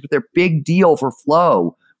other things, but they're big deal for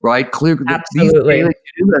flow, right? Absolutely. These daily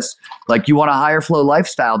to-do lists, like you want a higher flow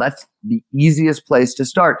lifestyle, that's the easiest place to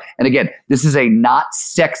start. And again, this is a not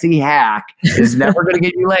sexy hack. It's never going to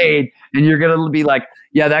get you laid. And you're going to be like,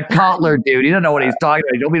 yeah, that Kotler dude, he doesn't know what he's talking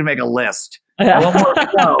about. He told me to make a list. I want more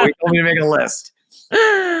flow. He told me to make a list.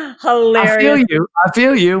 Hilarious. I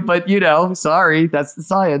feel you, but sorry, that's the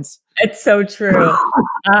science. It's so true.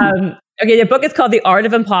 Okay, the book is called The Art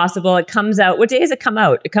of Impossible. It comes out, what day does it come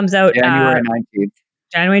out? It comes out January 19th.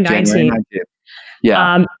 January 19th.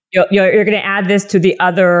 Yeah. You're going to add this to the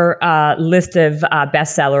other list of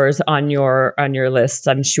bestsellers on your list,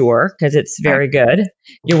 I'm sure, because it's very good.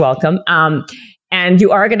 You're welcome. And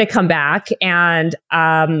you are going to come back and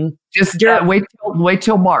just wait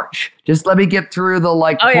till March. Just let me get through the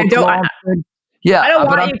like. Oh yeah, I don't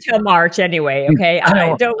want you till March anyway. Okay,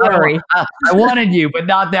 don't worry. I wanted you, but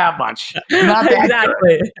not that much. Not that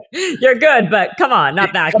exactly. Good. You're good, but come on,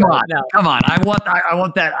 not that come good. On, no. Come on. I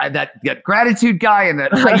want that gratitude guy and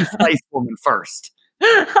that Heidi Fleiss woman first.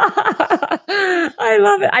 I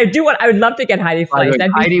love it. I would love to get Heidi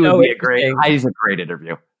Fleiss. Heidi would be Heidi's a great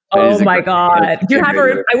interview. Oh my God. Do you have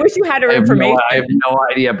her? I wish you had her information. I have no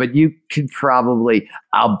idea, but you could probably,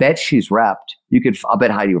 I'll bet she's repped. I'll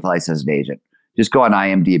bet Heidi Fleiss has an agent. Just go on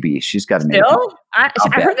IMDb. She's got an agent. I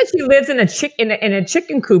heard that she lives in a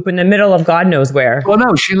chicken coop in the middle of God knows where. Well,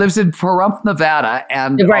 no, she lives in Pahrump, Nevada.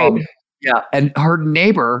 And right. And her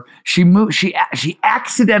neighbor, she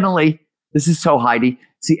accidentally, this is so Heidi,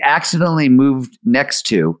 she accidentally moved next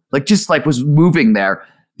to, was moving there,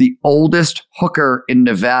 the oldest hooker in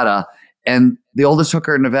Nevada. And the oldest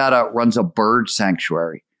hooker in Nevada runs a bird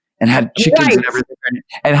sanctuary and had chickens and everything.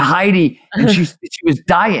 And Heidi, and she was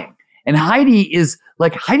dying. And Heidi's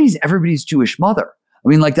everybody's Jewish mother. I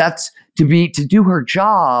mean, that's to do her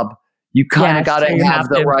job, you kind of got to have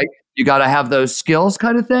the right, You got to have those skills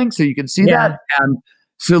kind of thing. So you can see that. And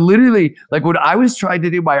so literally, like when I was trying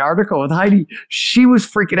to do my article with Heidi, she was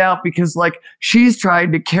freaking out because like she's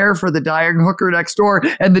trying to care for the dying hooker next door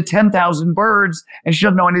and the 10,000 birds, and she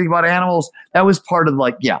doesn't know anything about animals. That was part of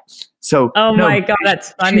like, So my God,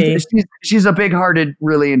 that's funny. She's a big-hearted,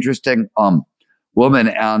 really interesting woman.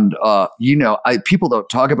 And people don't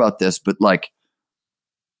talk about this, but like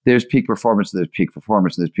there's peak performance, there's peak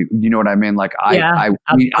performance, there's peak. You know what I mean? Like I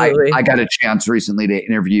got a chance recently to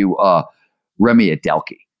interview Remy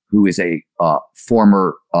Adelke, who is a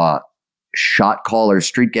former shot caller,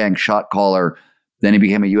 street gang shot caller. Then he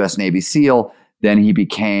became a U.S. Navy SEAL. Then he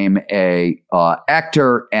became a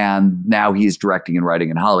actor, and now he's directing and writing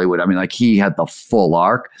in Hollywood. I mean, like he had the full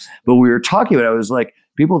arc. But we were talking about it. I was like,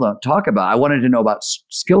 people don't talk about it. I wanted to know about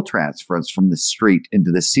skill transference from the street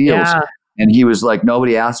into the SEALs. Yeah. And he was like,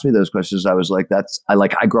 nobody asked me those questions. I was like,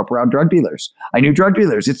 I grew up around drug dealers. I knew drug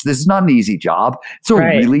dealers. This is not an easy job. It's a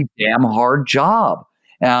really damn hard job,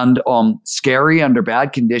 and scary under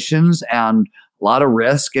bad conditions and a lot of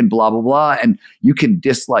risk and blah, blah, blah. And you can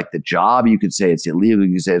dislike the job. You could say it's illegal.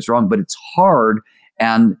 You can say it's wrong, but it's hard.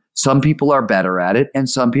 And some people are better at it and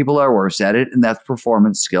some people are worse at it. And that's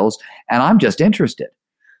performance skills. And I'm just interested.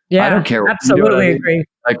 Yeah, I don't care. Absolutely agree.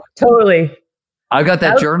 Like, totally. I got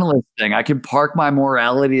that journalist thing. I can park my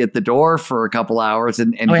morality at the door for a couple hours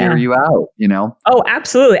and hear you out, you know? Oh,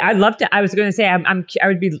 absolutely. I'd love to. I was going to say, I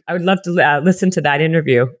would love to listen to that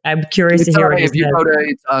interview. I'm curious to hear what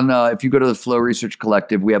if you go to the Flow Research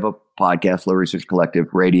Collective, we have a podcast, Flow Research Collective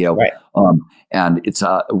Radio. Right. And it's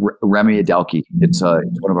Remy Adelke. It's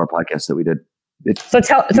one of our podcasts that we did.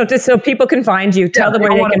 So people can find you. Tell them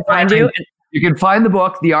where they can find you. You can find the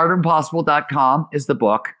book, theartofimpossible.com is the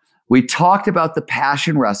book. We talked about the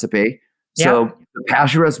passion recipe. So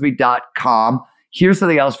thepassionrecipe.com. Here's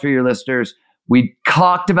something else for your listeners. We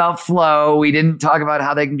talked about flow. We didn't talk about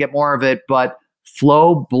how they can get more of it, but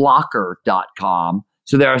flowblocker.com.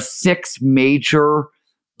 So there are 6 major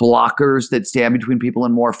blockers that stand between people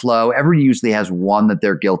and more flow. Everyone usually has one that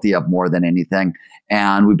they're guilty of more than anything.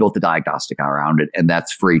 And we built a diagnostic around it, and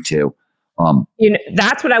that's free too.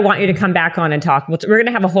 That's what I want you to come back on and talk. We're going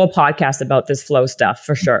to have a whole podcast about this flow stuff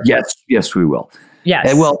for sure. Yes, we will. Yes.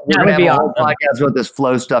 And we're going to have a whole podcast about this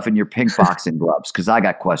flow stuff and your pink boxing gloves, because I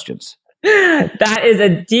got questions. That is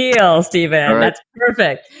a deal, Stephen. Right. That's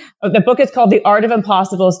perfect. The book is called The Art of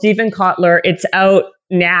Impossible, Stephen Kotler. It's out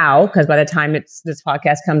now, because by the time this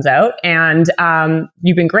podcast comes out. And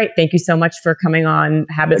you've been great. Thank you so much for coming on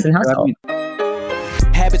Habits and Hustle.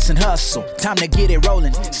 Habits and hustle, time to get it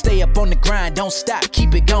rolling. Stay up on the grind, don't stop,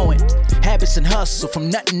 keep it going. Habits and hustle,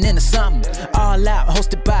 from nothing into something. All out,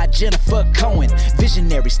 hosted by Jennifer Cohen.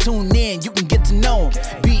 Visionaries, tune in, you can get to know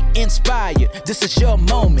them. Be inspired, this is your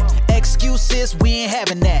moment. Excuses, we ain't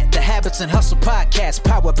having that. The Habits and Hustle podcast,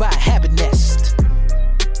 powered by Habit Nest.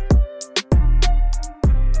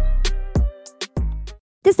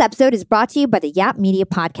 This episode is brought to you by the Yap Media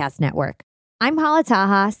Podcast Network. I'm Hala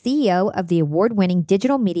Taha, CEO of the award-winning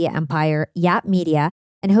digital media empire, Yap Media,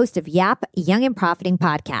 and host of Yap Young and Profiting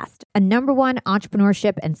Podcast, a #1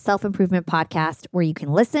 entrepreneurship and self-improvement podcast where you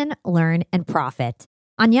can listen, learn, and profit.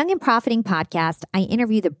 On Young and Profiting Podcast, I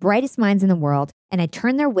interview the brightest minds in the world, and I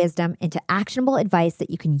turn their wisdom into actionable advice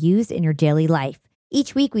that you can use in your daily life.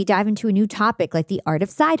 Each week, we dive into a new topic like the art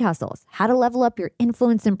of side hustles, how to level up your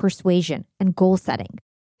influence and persuasion, and goal setting.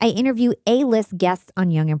 I interview A-list guests on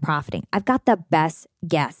Young and Profiting. I've got the best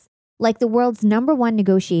guests, like the world's #1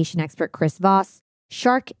 negotiation expert, Chris Voss,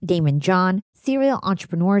 Shark Damon John, serial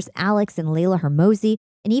entrepreneurs Alex and Layla Hermosi,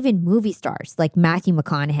 and even movie stars like Matthew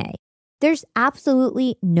McConaughey. There's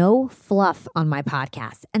absolutely no fluff on my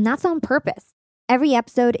podcast, and that's on purpose. Every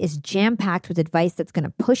episode is jam-packed with advice that's going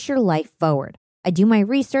to push your life forward. I do my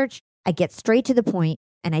research, I get straight to the point,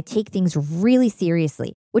 and I take things really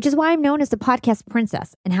seriously, which is why I'm known as the podcast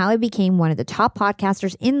princess and how I became one of the top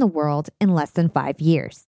podcasters in the world in less than 5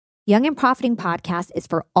 years. Young and Profiting Podcast is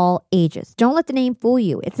for all ages. Don't let the name fool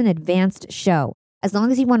you. It's an advanced show. As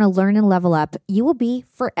long as you want to learn and level up, you will be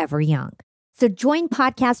forever young. So join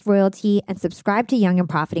podcast royalty and subscribe to Young and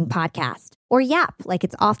Profiting Podcast, or YAP, like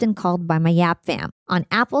it's often called by my YAP fam, on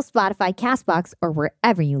Apple, Spotify, CastBox, or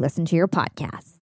wherever you listen to your podcasts.